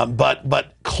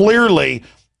 But clearly,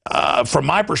 from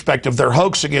my perspective, their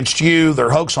hoax against you, their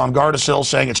hoax on Gardasil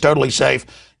saying it's totally safe,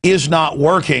 is not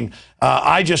working.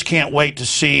 I just can't wait to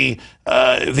see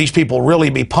these people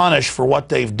really be punished for what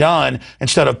they've done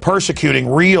instead of persecuting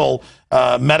real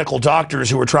medical doctors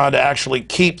who are trying to actually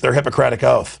keep their Hippocratic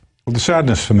oath. Well, the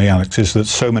sadness for me, Alex, is that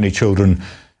so many children,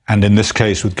 and in this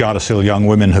case with Gardasil, young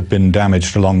women, have been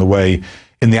damaged along the way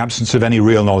in the absence of any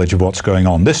real knowledge of what's going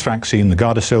on. This vaccine, the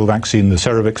Gardasil vaccine, the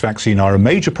Cerevix vaccine, are a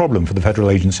major problem for the federal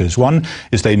agencies. One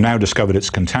is they now discovered it's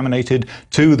contaminated.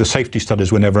 Two, the safety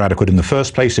studies were never adequate in the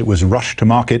first place. It was rushed to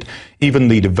market. Even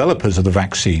the developers of the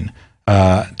vaccine,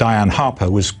 Diane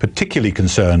Harper, was particularly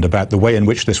concerned about the way in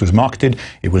which this was marketed.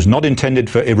 It was not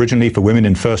intended originally for women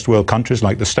in first world countries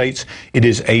like the States. It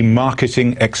is a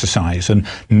marketing exercise. And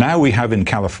now we have in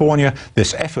California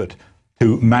this effort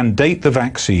to mandate the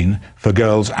vaccine for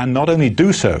girls, and not only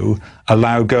do so,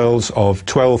 allow girls of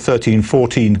 12, 13,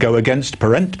 14 go against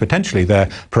potentially their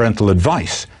parental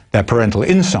advice, their parental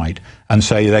insight, and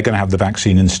say they're going to have the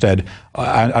vaccine instead.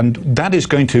 And that is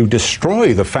going to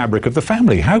destroy the fabric of the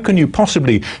family. How can you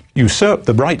possibly usurp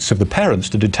the rights of the parents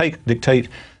to dictate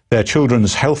their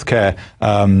children's healthcare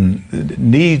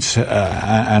needs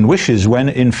and wishes when,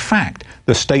 in fact,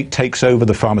 the state takes over,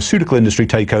 the pharmaceutical industry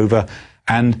take over,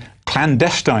 and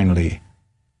clandestinely,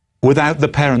 without the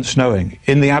parents knowing,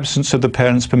 in the absence of the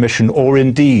parents' permission, or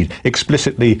indeed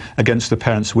explicitly against the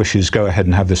parents' wishes, go ahead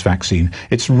and have this vaccine.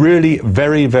 It's really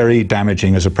very, very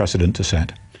damaging as a precedent to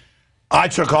set. I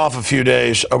took off a few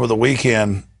days over the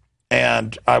weekend,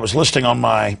 and I was listening on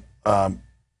my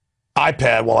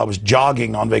iPad while I was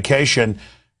jogging on vacation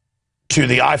to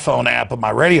the iPhone app of my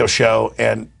radio show,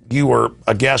 and you were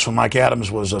a guest when Mike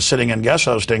Adams was sitting in guest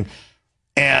hosting,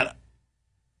 and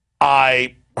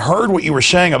I heard what you were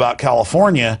saying about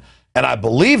California, and I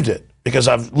believed it because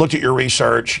I've looked at your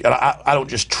research, and I don't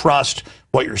just trust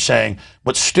what you're saying,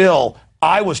 but still,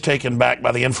 I was taken back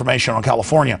by the information on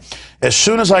California. As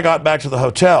soon as I got back to the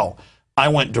hotel, I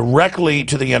went directly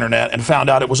to the internet and found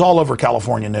out it was all over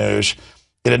California news.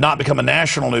 It had not become a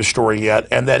national news story yet,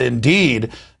 and that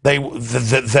indeed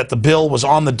that the bill was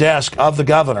on the desk of the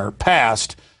governor,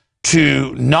 passed,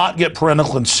 to not get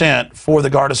parental consent for the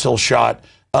Gardasil shot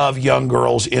of young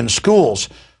girls in schools.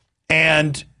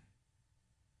 And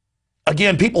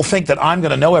again, people think that I'm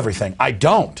going to know everything. I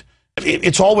don't.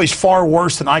 It's always far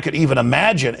worse than I could even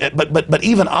imagine. But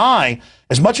even I,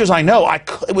 as much as I know,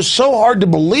 it was so hard to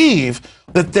believe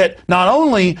that not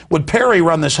only would Perry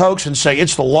run this hoax and say,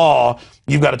 it's the law,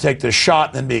 you've got to take this shot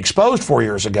and then be exposed 4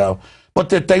 years ago, but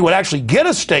that they would actually get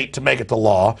a state to make it the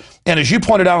law. And as you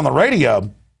pointed out on the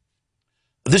radio,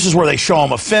 this is where they show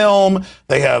them a film.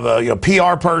 They have a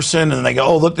PR person, and they go,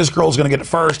 oh, look, this girl's going to get it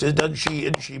first.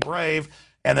 Isn't she brave?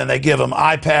 And then they give them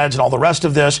iPads and all the rest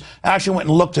of this. I actually went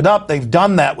and looked it up. They've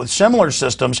done that with similar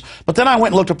systems. But then I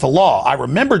went and looked up the law. I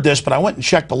remembered this, but I went and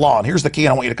checked the law. And here's the key,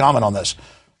 and I want you to comment on this.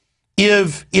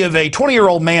 If a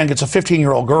 20-year-old man gets a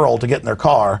 15-year-old girl to get in their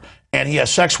car and he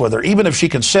has sex with her, even if she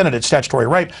consented, it's statutory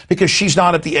rape because she's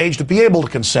not at the age to be able to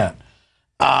consent.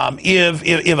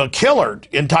 If a killer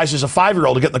entices a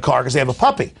 5-year-old to get in the car because they have a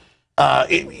puppy,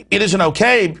 it isn't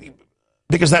okay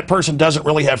because that person doesn't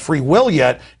really have free will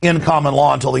yet in common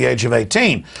law until the age of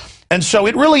 18. And so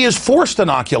it really is forced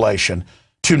inoculation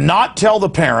to not tell the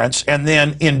parents and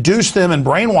then induce them and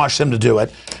brainwash them to do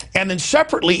it. And then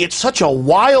separately, it's such a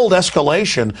wild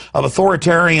escalation of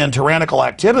authoritarian, tyrannical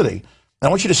activity. And I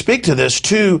want you to speak to this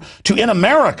to in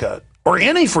America or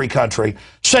any free country,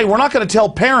 say we're not going to tell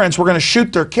parents we're going to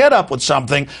shoot their kid up with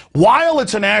something while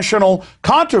it's a national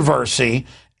controversy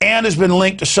and has been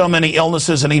linked to so many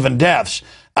illnesses and even deaths.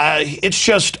 It's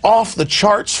just off the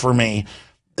charts for me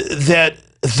that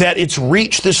it's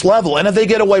reached this level. And if they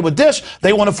get away with this,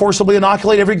 they want to forcibly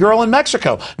inoculate every girl in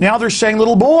Mexico. Now they're saying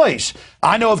little boys.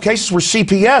 I know of cases where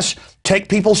CPS take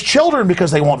people's children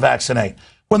because they won't vaccinate,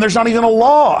 when there's not even a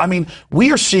law. I mean,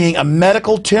 we are seeing a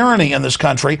medical tyranny in this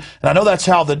country, and I know that's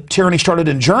how the tyranny started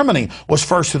in Germany, was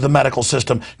first through the medical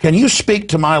system. Can you speak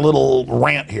to my little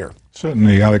rant here?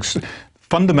 Certainly, Alex.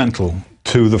 Fundamental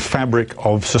to the fabric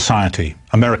of society,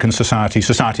 American society,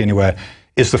 society anywhere,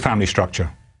 is the family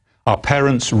structure. Our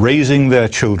parents raising their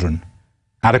children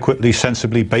adequately,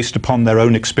 sensibly, based upon their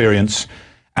own experience,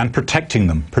 and protecting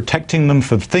them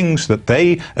for things that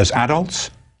they, as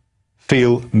adults,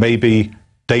 feel may be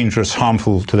dangerous,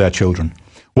 harmful to their children.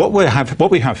 What we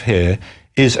have here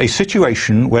is a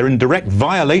situation where, in direct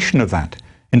violation of that,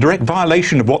 in direct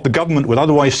violation of what the government would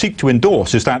otherwise seek to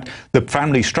endorse, is that the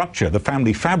family structure, the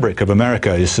family fabric of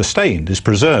America is sustained, is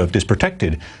preserved, is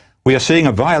protected. We are seeing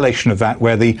a violation of that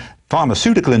where the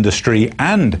pharmaceutical industry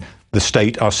and the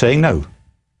state are saying, no,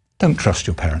 don't trust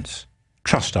your parents.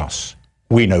 Trust us.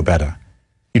 We know better.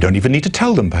 You don't even need to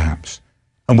tell them, perhaps.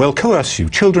 And we'll coerce you.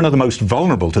 Children are the most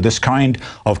vulnerable to this kind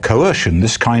of coercion,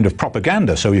 this kind of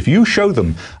propaganda. So if you show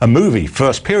them a movie,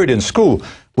 first period in school,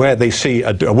 where they see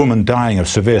a woman dying of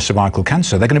severe cervical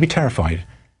cancer, they're going to be terrified,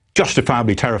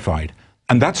 justifiably terrified.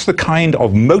 And that's the kind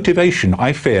of motivation,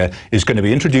 I fear, is going to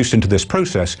be introduced into this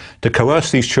process to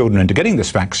coerce these children into getting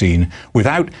this vaccine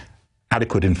without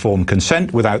adequate informed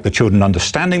consent, without the children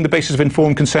understanding the basis of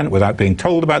informed consent, without being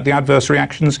told about the adverse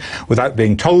reactions, without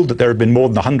being told that there have been more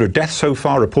than 100 deaths so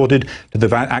far reported to the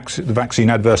vaccine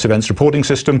adverse events reporting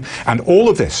system, and all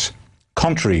of this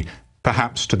contrary,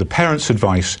 perhaps, to the parents'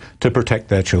 advice to protect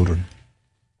their children.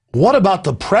 What about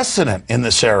the precedent in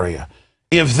this area?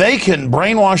 If they can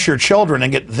brainwash your children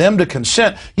and get them to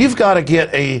consent, you've got to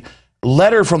get a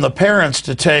letter from the parents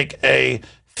to take a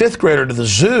 5th grader to the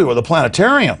zoo or the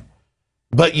planetarium.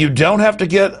 But you don't have to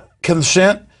get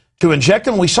consent to inject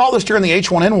them. We saw this during the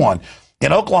H1N1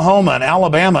 in Oklahoma and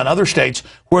Alabama and other states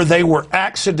where they were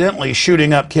accidentally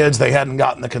shooting up kids they hadn't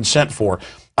gotten the consent for.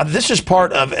 This is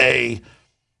part of a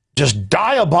just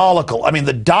diabolical,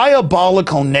 the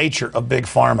diabolical nature of Big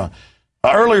Pharma.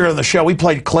 Earlier in the show, we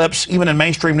played clips. Even in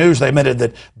mainstream news, they admitted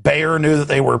that Bayer knew that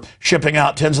they were shipping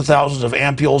out tens of thousands of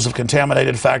ampules of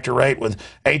contaminated factor VIII with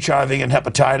HIV and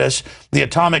hepatitis, the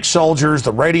atomic soldiers,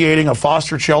 the radiating of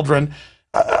foster children.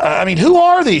 Who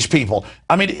are these people?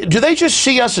 Do they just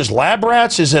see us as lab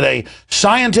rats? Is it a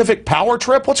scientific power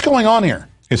trip? What's going on here?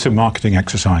 It's a marketing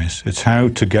exercise. It's how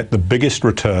to get the biggest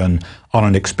return on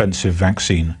an expensive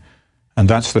vaccine. And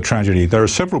that's the tragedy. There are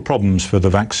several problems for the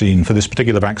vaccine, for this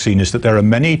particular vaccine, is that there are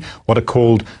many what are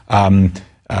called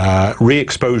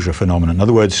re-exposure phenomena. In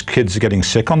other words, kids are getting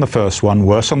sick on the first one,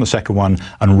 worse on the second one,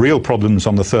 and real problems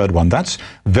on the third one. That's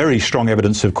very strong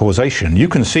evidence of causation. You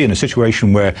can see in a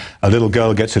situation where a little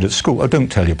girl gets it at school, oh, don't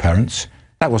tell your parents.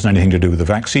 That wasn't anything to do with the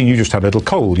vaccine. You just had a little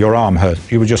cold. Your arm hurt.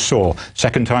 You were just sore.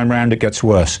 Second time round, it gets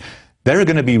worse. There are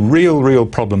going to be real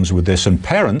problems with this, and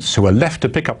parents who are left to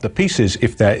pick up the pieces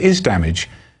if there is damage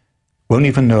won't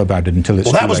even know about it until it's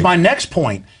too late. Well, that was my next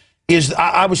point. is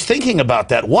I was thinking about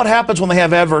that. What happens when they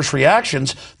have adverse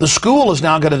reactions? The school is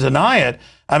now going to deny it.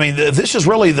 I mean, this is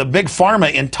really the big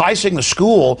pharma enticing the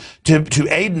school to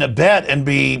aid and abet and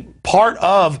be part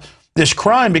of this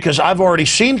crime, because I've already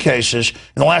seen cases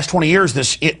in the last 20 years,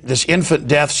 this infant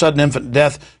death, sudden infant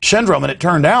death syndrome, and it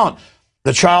turned out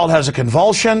the child has a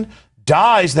convulsion,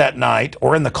 dies that night,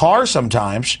 or in the car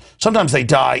sometimes. Sometimes they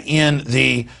die in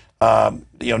the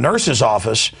nurse's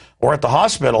office or at the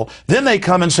hospital. Then they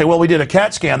come and say, well, we did a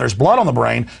CAT scan, there's blood on the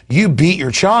brain, you beat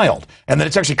your child. And then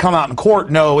it's actually come out in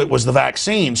court, no, it was the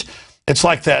vaccines. It's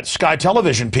like that Sky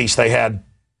Television piece they had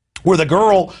where the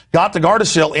girl got the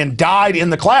Gardasil and died in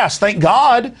the class. Thank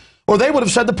God, or they would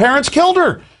have said the parents killed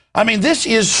her. I mean, this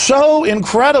is so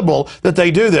incredible that they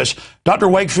do this. Dr.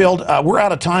 Wakefield, we're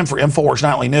out of time for Infowars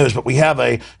Nightly News, but we have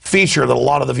a feature that a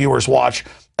lot of the viewers watch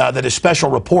that is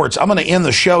special reports. I'm going to end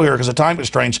the show here because of time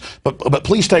constraints, but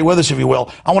please stay with us if you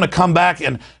will. I want to come back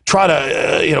and try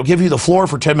to give you the floor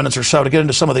for 10 minutes or so to get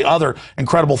into some of the other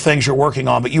incredible things you're working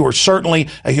on, but you are certainly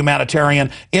a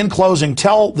humanitarian. In closing,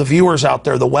 tell the viewers out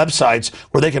there the websites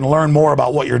where they can learn more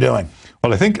about what you're doing.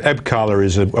 Well, I think EBCALA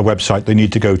is a website they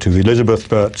need to go to, the Elizabeth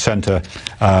Burt Center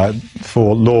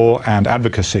for Law and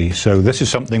Advocacy. So this is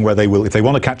something where they will, if they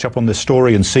want to catch up on this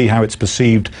story and see how it's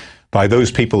perceived by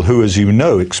those people who, as you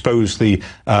know, expose the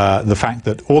fact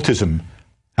that autism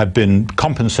had been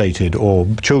compensated, or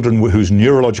children whose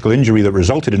neurological injury that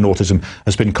resulted in autism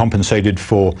has been compensated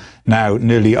for now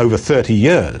nearly over 30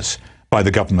 years by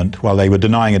the government, while they were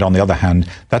denying it on the other hand.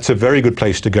 That's a very good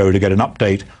place to go to get an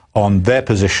update on their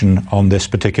position on this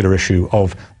particular issue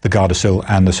of the Gardasil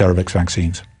and the Cervarix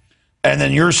vaccines. And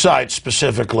then your site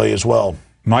specifically as well.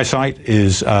 My site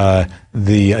is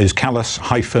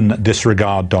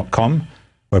callous-disregard.com,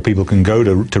 where people can go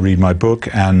to read my book,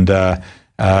 and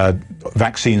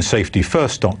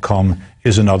vaccinesafetyfirst.com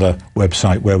is another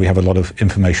website where we have a lot of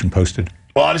information posted.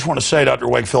 Well, I just want to say, Dr.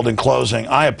 Wakefield, in closing,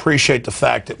 I appreciate the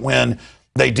fact that when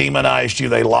they demonized you,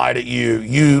 they lied at you,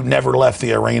 you never left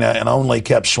the arena and only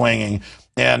kept swinging.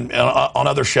 And on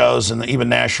other shows, and even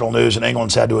national news in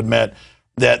England's had to admit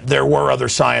that there were other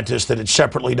scientists that had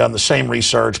separately done the same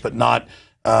research but not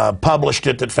published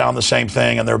it, that found the same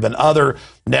thing. And there have been other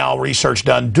now research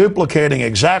done duplicating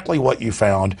exactly what you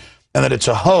found, and that it's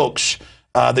a hoax,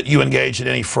 that you engaged in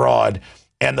any fraud.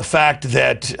 And the fact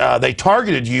that they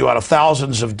targeted you out of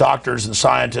thousands of doctors and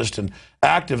scientists and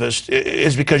activists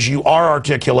is because you are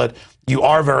articulate, you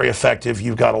are very effective,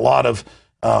 you've got a lot of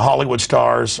Hollywood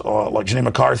stars like Jenny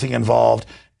McCarthy involved,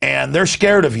 and they're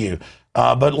scared of you.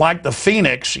 But like the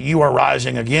phoenix, you are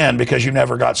rising again because you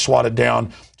never got swatted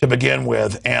down to begin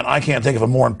with. And I can't think of a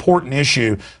more important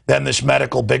issue than this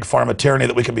medical big pharma tyranny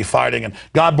that we could be fighting. And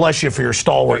God bless you for your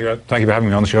stalwart. Thank you for having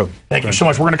me on the show. Thank you so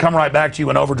much. We're going to come right back to you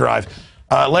in Overdrive.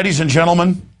 Ladies and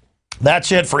gentlemen,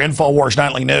 that's it for Infowars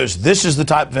Nightly News. This is the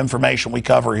type of information we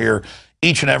cover here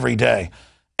each and every day.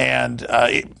 And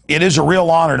it is a real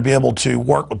honor to be able to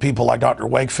work with people like Dr.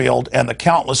 Wakefield and the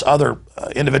countless other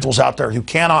individuals out there who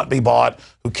cannot be bought,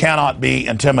 who cannot be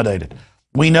intimidated.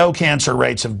 We know cancer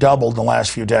rates have doubled in the last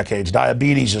few decades.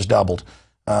 Diabetes has doubled,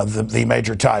 the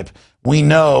major type. We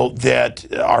know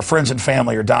that our friends and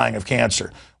family are dying of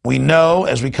cancer. We know,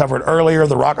 as we covered earlier,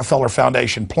 the Rockefeller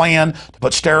Foundation plan to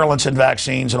put sterilants in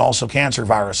vaccines and also cancer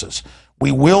viruses.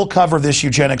 We will cover this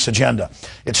eugenics agenda.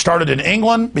 It started in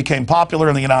England, became popular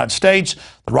in the United States.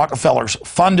 The Rockefellers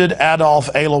funded Adolf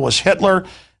Alois Hitler.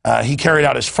 He carried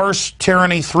out his first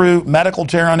tyranny through medical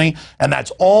tyranny, and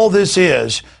that's all this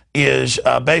is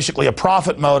basically a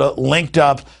profit motive linked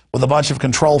up with a bunch of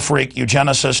control freak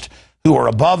eugenicists who are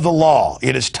above the law.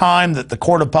 It is time that the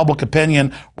court of public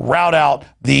opinion rout out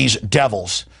these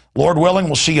devils. Lord willing,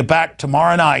 we'll see you back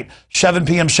tomorrow night, 7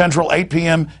 p.m. Central, 8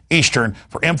 p.m. Eastern,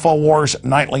 for Infowars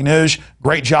Nightly News.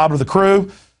 Great job to the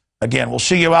crew. Again, we'll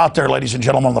see you out there, ladies and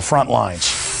gentlemen, on the front lines.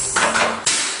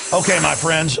 Okay, my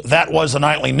friends, that was the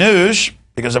Nightly News.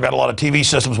 Because I've got a lot of TV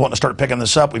systems wanting to start picking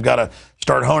this up, we've got to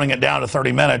start honing it down to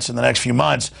 30 minutes in the next few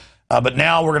months. But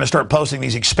now we're going to start posting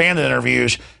these expanded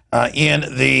interviews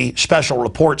in the special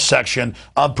reports section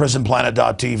of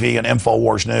PrisonPlanet.tv and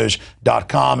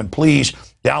InfoWarsNews.com. And please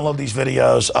download these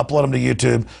videos, upload them to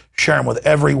YouTube, share them with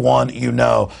everyone you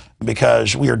know,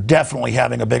 because we are definitely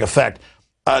having a big effect.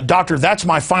 Doctor, that's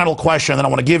my final question. Then I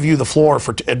want to give you the floor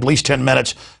for at least 10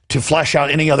 minutes to flesh out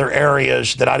any other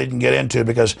areas that I didn't get into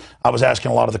because I was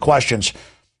asking a lot of the questions.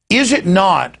 Is it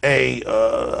not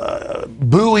a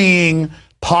buoying,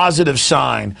 positive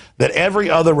sign that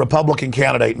every other Republican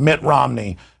candidate, Mitt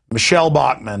Romney, Michelle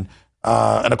Bachmann,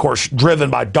 and of course driven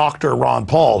by Dr. Ron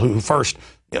Paul, who first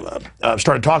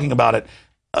started talking about it,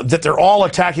 that they're all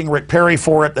attacking Rick Perry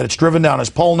for it, that it's driven down his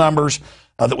poll numbers,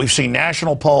 that we've seen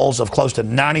national polls of close to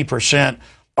 90%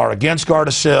 are against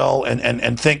Gardasil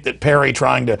and think that Perry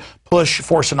trying to push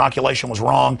forced inoculation was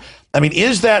wrong. I mean,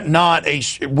 is that not a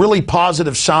really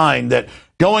positive sign that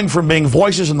going from being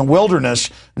voices in the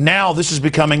wilderness, now this is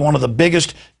becoming one of the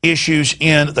biggest issues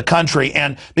in the country?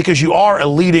 And because you are a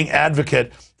leading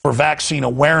advocate for vaccine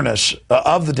awareness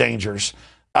of the dangers,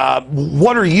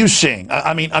 what are you seeing?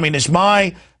 I mean, is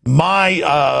my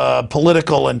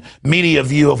political and media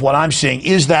view of what I'm seeing,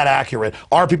 is that accurate?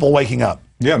 Are people waking up?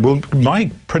 Yeah, well, my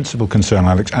principal concern,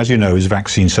 Alex, as you know, is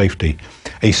vaccine safety,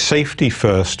 a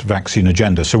safety-first vaccine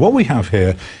agenda. So what we have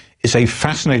here is a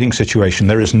fascinating situation.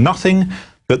 There is nothing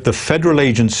that the federal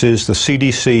agencies, the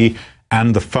CDC,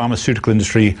 and the pharmaceutical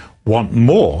industry want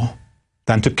more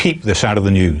than to keep this out of the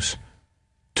news,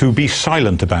 to be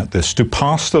silent about this, to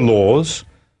pass the laws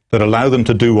that allow them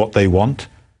to do what they want,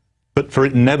 but for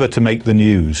it never to make the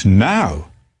news.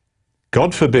 Now,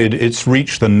 God forbid it's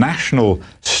reached the national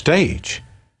stage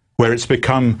where it's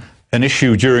become an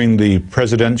issue during the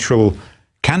presidential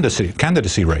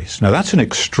candidacy race. Now, that's an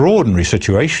extraordinary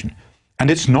situation,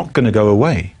 and it's not going to go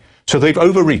away. So they've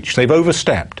overreached, they've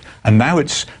overstepped, and now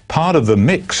it's part of the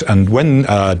mix. And when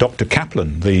Dr.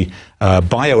 Kaplan, the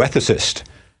bioethicist,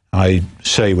 I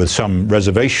say with some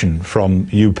reservation, from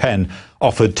UPenn,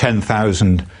 offered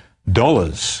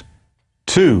 $10,000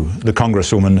 to the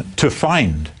Congresswoman to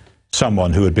find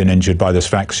someone who had been injured by this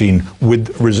vaccine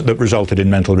that resulted in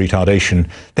mental retardation,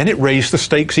 then it raised the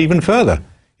stakes even further.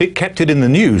 It kept it in the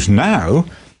news. Now,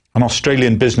 an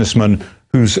Australian businessman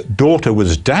whose daughter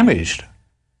was damaged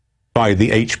by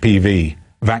the HPV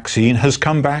vaccine has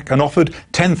come back and offered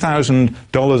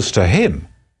 $10,000 to him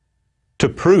to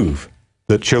prove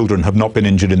that children have not been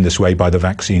injured in this way by the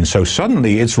vaccine. So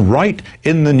suddenly it's right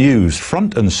in the news,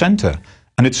 front and center,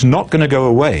 and it's not going to go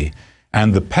away.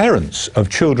 And the parents of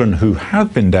children who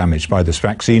have been damaged by this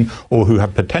vaccine or who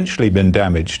have potentially been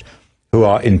damaged, who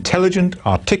are intelligent,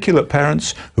 articulate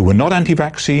parents, who were not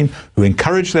anti-vaccine, who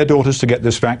encouraged their daughters to get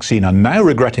this vaccine, are now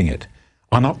regretting it,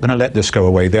 are not going to let this go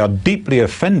away. They are deeply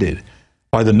offended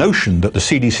by the notion that the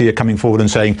CDC are coming forward and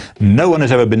saying no one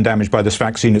has ever been damaged by this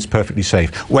vaccine, it's perfectly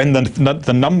safe, when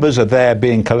the numbers are there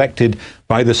being collected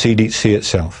by the CDC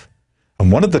itself.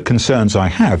 And one of the concerns I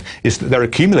have is that they're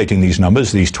accumulating these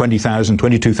numbers, these 20,000,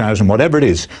 22,000, whatever it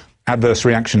is, adverse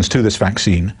reactions to this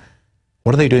vaccine.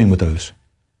 What are they doing with those?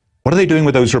 What are they doing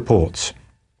with those reports?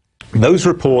 Those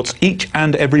reports, each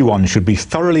and every one, should be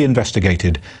thoroughly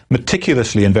investigated,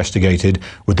 meticulously investigated,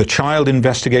 with the child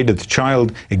investigated, the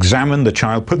child examined, the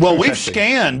child put through testing. Well, we've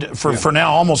scanned for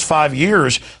now almost 5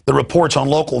 years the reports on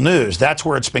local news. That's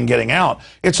where it's been getting out.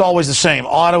 It's always the same: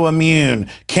 autoimmune,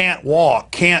 can't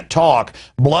walk, can't talk,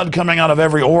 blood coming out of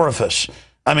every orifice.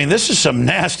 I mean, this is some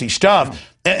nasty stuff.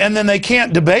 And then they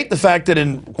can't debate the fact that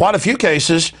in quite a few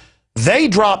cases, they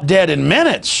drop dead in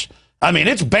minutes. I mean,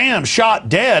 it's bam, shot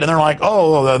dead, and they're like,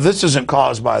 oh, this isn't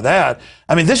caused by that.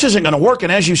 I mean, this isn't going to work.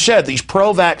 And as you said, these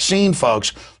pro-vaccine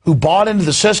folks who bought into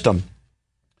the system,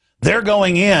 they're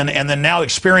going in and then now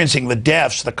experiencing the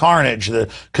deaths, the carnage,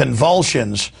 the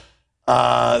convulsions.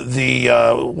 One of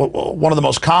the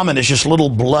most common is just little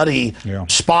bloody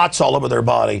spots all over their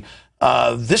body.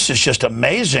 This is just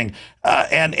amazing.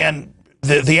 And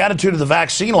the attitude of the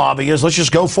vaccine lobby is, let's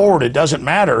just go forward. It doesn't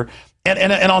matter.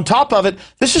 And on top of it,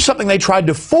 this is something they tried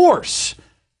to force.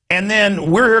 And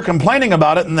then we're here complaining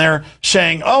about it, and they're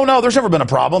saying, oh, no, there's never been a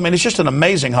problem. And it's just an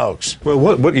amazing hoax. Well,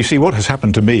 what you see, what has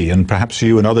happened to me, and perhaps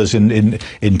you and others in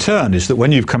turn, is that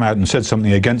when you've come out and said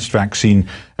something against vaccine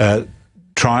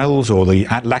trials or the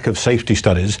lack of safety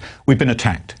studies, we've been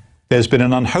attacked. There's been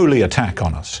an unholy attack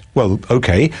on us. Well,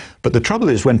 okay, but the trouble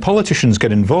is when politicians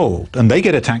get involved, and they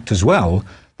get attacked as well,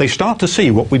 they start to see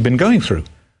what we've been going through.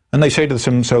 And they say to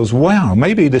themselves, wow,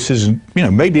 maybe this is,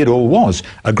 maybe it all was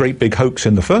a great big hoax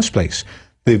in the first place.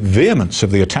 The vehemence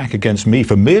of the attack against me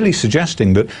for merely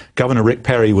suggesting that Governor Rick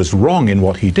Perry was wrong in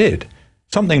what he did,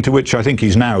 something to which I think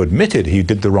he's now admitted he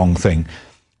did the wrong thing.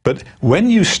 But when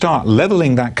you start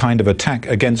leveling that kind of attack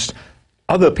against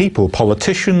other people,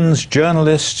 politicians,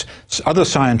 journalists, other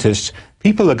scientists,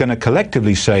 people are going to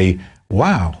collectively say,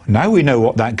 wow, now we know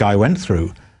what that guy went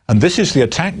through. And this is the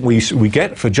attack we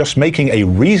get for just making a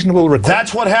reasonable request.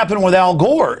 That's what happened with Al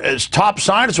Gore. As top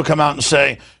scientists would come out and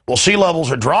say, well, sea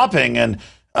levels are dropping and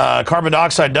carbon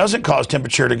dioxide doesn't cause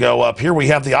temperature to go up. Here we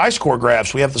have the ice core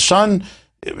graphs. We have the sun,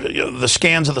 the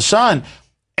scans of the sun.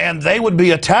 And they would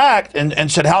be attacked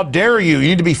and said, how dare you? You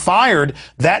need to be fired.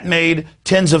 That made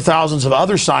tens of thousands of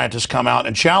other scientists come out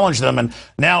and challenge them. And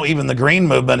now even the Green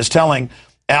Movement is telling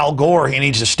Al Gore, he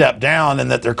needs to step down and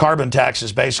that their carbon tax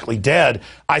is basically dead.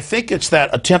 I think it's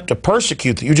that attempt to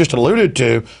persecute that you just alluded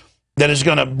to that is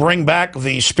going to bring back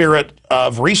the spirit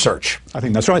of research. I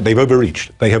think that's right. They've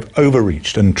overreached. They have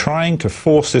overreached. And trying to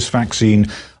force this vaccine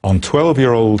on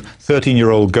 12-year-old,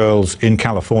 13-year-old girls in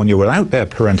California without their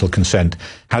parental consent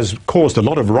has caused a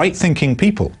lot of right-thinking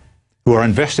people who are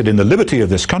invested in the liberty of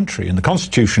this country and the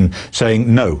Constitution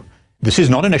saying, no, this is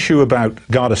not an issue about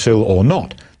Gardasil or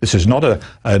not. This is not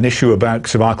an issue about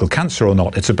cervical cancer or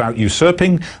not. It's about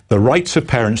usurping the rights of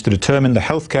parents to determine the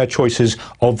healthcare choices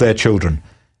of their children.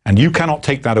 And you cannot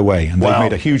take that away, and they've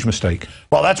made a huge mistake.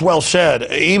 Well, that's well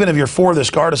said. Even if you're for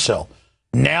this Gardasil,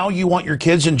 now you want your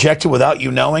kids injected without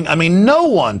you knowing? I mean, no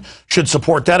one should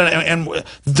support that. And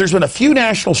there's been a few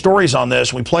national stories on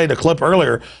this. We played a clip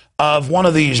earlier of one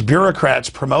of these bureaucrats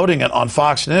promoting it on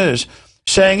Fox News,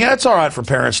 saying, yeah, it's all right for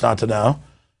parents not to know,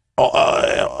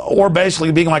 or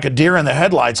basically being like a deer in the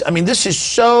headlights. I mean, this is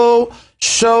so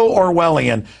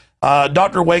Orwellian.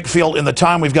 Dr. Wakefield, in the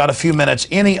time we've got a few minutes,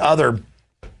 any other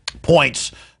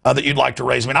points that you'd like to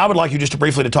raise? I mean, I would like you just to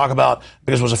briefly to talk about,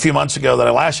 because it was a few months ago that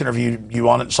I last interviewed you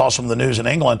on it and saw some of the news in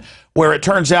England, where it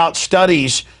turns out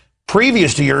studies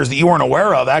previous to yours that you weren't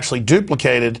aware of actually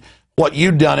duplicated what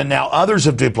you'd done, and now others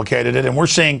have duplicated it. And we're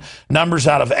seeing numbers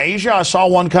out of Asia. I saw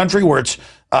one country where it's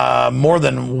more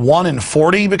than 1 in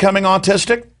 40 becoming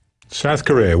autistic. South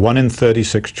Korea, 1 in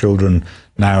 36 children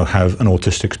now have an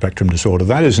autistic spectrum disorder.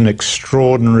 That is an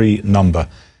extraordinary number.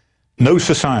 No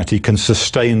society can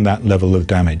sustain that level of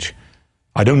damage.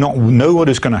 I do not know what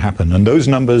is going to happen, and those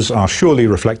numbers are surely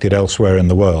reflected elsewhere in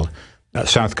the world.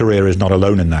 South Korea is not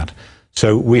alone in that.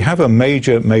 So we have a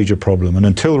major problem, and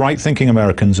until right-thinking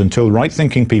Americans, until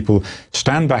right-thinking people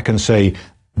stand back and say,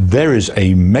 there is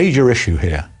a major issue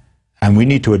here, and we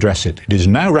need to address it. It is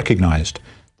now recognized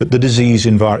that the disease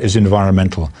is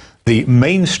environmental. The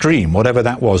mainstream, whatever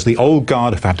that was, the old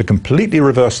guard have had to completely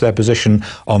reverse their position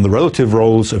on the relative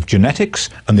roles of genetics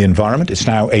and the environment. It's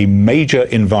now a major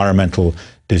environmental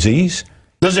disease.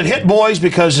 Does it hit boys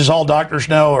because, as all doctors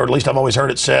know, or at least I've always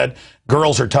heard it said,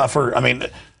 girls are tougher? I mean,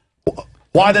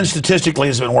 why then statistically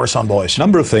has it been worse on boys?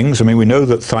 Number of things. I mean, we know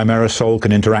that thimerosal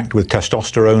can interact with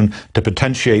testosterone to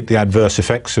potentiate the adverse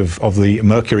effects of the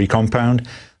mercury compound.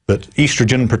 That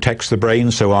estrogen protects the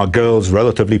brain, so are girls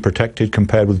relatively protected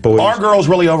compared with boys? Are girls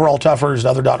really overall tougher, as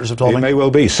other doctors have told me? It may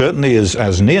well be. Certainly as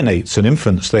neonates and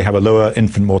infants, they have a lower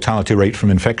infant mortality rate from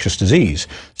infectious disease.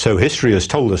 So history has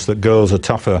told us that girls are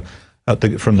tougher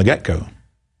from the get-go.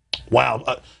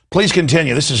 Wow. Please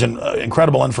continue. This is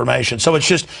incredible information. So it's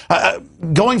just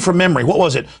going from memory. What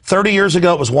was it? 30 years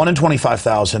ago, it was 1 in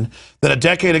 25,000. Then a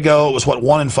decade ago, it was,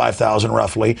 1 in 5,000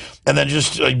 roughly. And then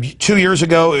just 2 years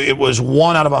ago, it was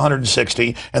 1 out of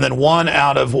 160. And then 1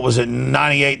 out of,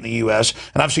 98 in the U.S.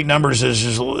 And I've seen numbers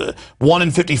as 1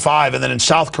 in 55. And then in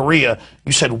South Korea,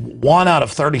 you said 1 out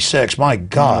of 36. My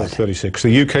God. 36.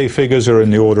 The UK figures are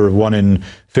in the order of 1 in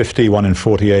 50, 1 in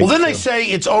 48. Well, then they say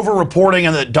it's over-reporting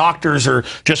and that doctors are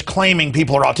just claiming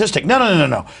people are autistic.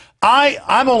 No.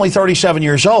 I'm only 37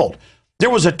 years old. There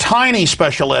was a tiny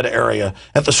special ed area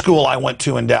at the school I went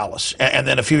to in Dallas, and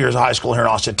then a few years of high school here in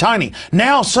Austin. Tiny.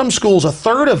 Now some schools, a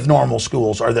third of normal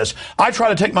schools are this. I try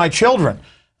to take my children,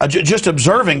 just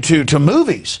observing, to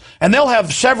movies, and they'll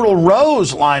have several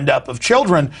rows lined up of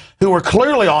children who are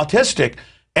clearly autistic.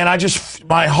 And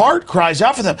my heart cries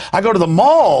out for them. I go to the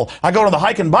mall. I go to the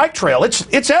hike and bike trail.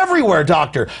 It's everywhere,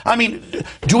 doctor. I mean,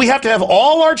 do we have to have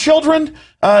all our children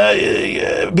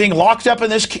being locked up in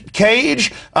this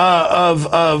cage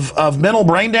of mental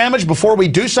brain damage before we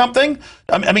do something?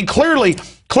 I mean, clearly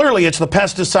it's the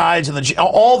pesticides and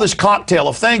all this cocktail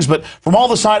of things. But from all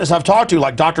the scientists I've talked to,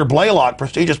 like Dr. Blaylock,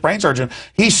 prestigious brain surgeon,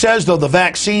 he says, though, the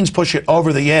vaccines push it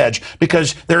over the edge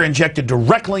because they're injected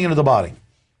directly into the body.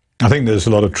 I think there's a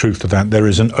lot of truth to that. There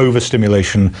is an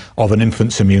overstimulation of an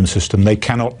infant's immune system. They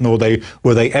cannot, nor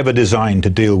were they ever designed to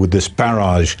deal with this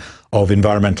barrage of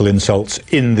environmental insults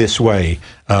in this way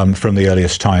from the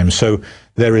earliest times. So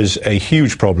there is a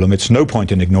huge problem. It's no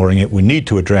point in ignoring it. We need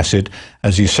to address it.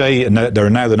 As you say, there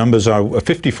are now, the numbers are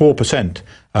 54%,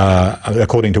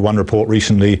 according to one report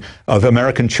recently, of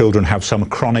American children have some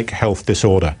chronic health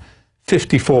disorder.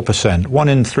 54%. 1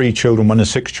 in 3 children, 1 in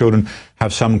 6 children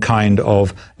have some kind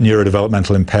of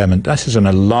neurodevelopmental impairment. This is an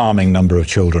alarming number of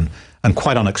children and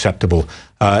quite unacceptable.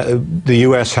 The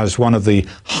US has one of the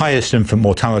highest infant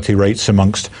mortality rates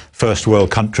amongst first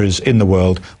world countries in the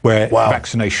world where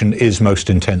vaccination is most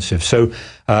intensive. So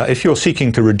if you're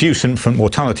seeking to reduce infant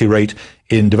mortality rate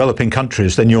in developing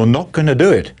countries, then you're not going to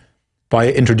do it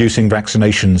by introducing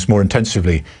vaccinations more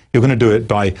intensively. You're going to do it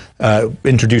by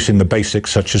introducing the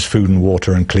basics such as food and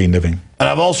water and clean living. And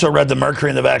I've also read the mercury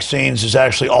in the vaccines is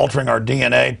actually altering our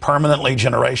DNA permanently,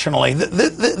 generationally.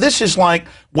 This is like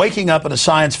waking up in a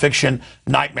science fiction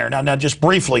nightmare. Now just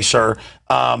briefly, sir,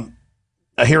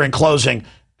 here in closing,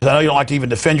 because I know you don't like to even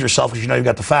defend yourself because you know you've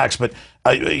got the facts, but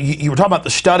you were talking about the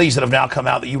studies that have now come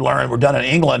out that you learned were done in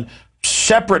England,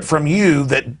 separate from you,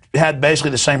 that had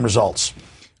basically the same results.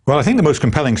 Well, I think the most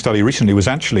compelling study recently was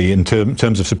actually, in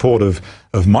terms of support of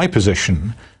my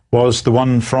position, was the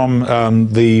one from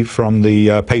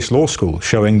the Pace Law School,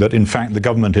 showing that, in fact, the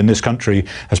government in this country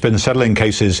has been settling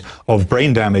cases of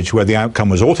brain damage where the outcome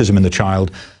was autism in the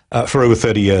child for over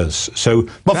 30 years. So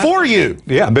before you?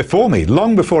 Yeah, before me,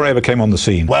 long before I ever came on the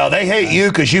scene. Well, they hate you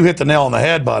because you hit the nail on the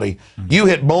head, buddy. You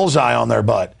hit bullseye on their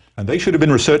butt. And they should have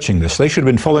been researching this. They should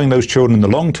have been following those children in the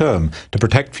long term to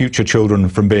protect future children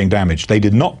from being damaged. They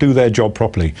did not do their job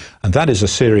properly, and that is a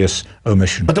serious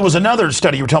omission. But there was another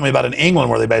study you were telling me about in England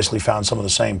where they basically found some of the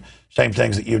same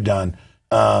things that you've done.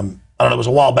 I don't know, it was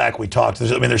a while back we talked.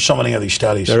 There's so many of these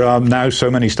studies. There are now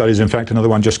so many studies. In fact, another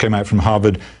one just came out from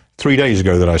Harvard 3 days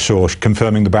ago that I saw,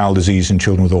 confirming the bowel disease in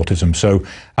children with autism. So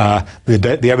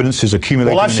the evidence is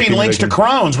accumulating. Well, I've seen links to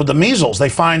Crohn's with the measles. They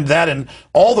find that in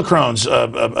all the Crohn's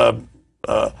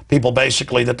people,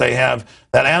 basically, that they have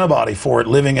that antibody for it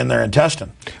living in their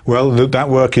intestine. Well, that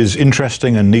work is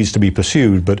interesting and needs to be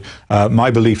pursued, but my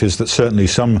belief is that certainly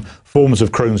some forms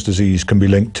of Crohn's disease can be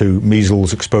linked to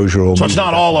measles exposure. Or so it's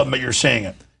not all of them, but you're seeing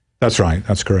it. That's right.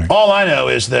 That's correct. All I know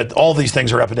is that all these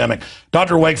things are epidemic.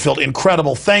 Dr. Wakefield,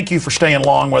 incredible. Thank you for staying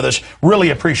long with us. Really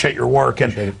appreciate your work.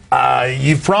 And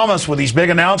you've promised with these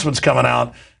big announcements coming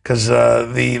out, because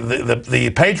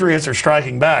the Patriots are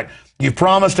striking back, you've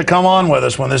promised to come on with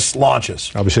us when this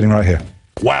launches. I'll be sitting right here.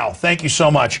 Wow. Thank you so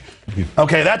much.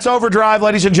 Okay, that's Overdrive,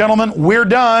 ladies and gentlemen. We're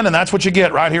done, and that's what you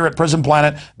get right here at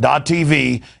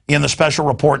PrisonPlanet.tv in the special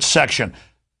reports section.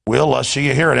 We'll see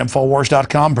you here at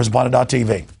Infowars.com,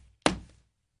 PrisonPlanet.tv.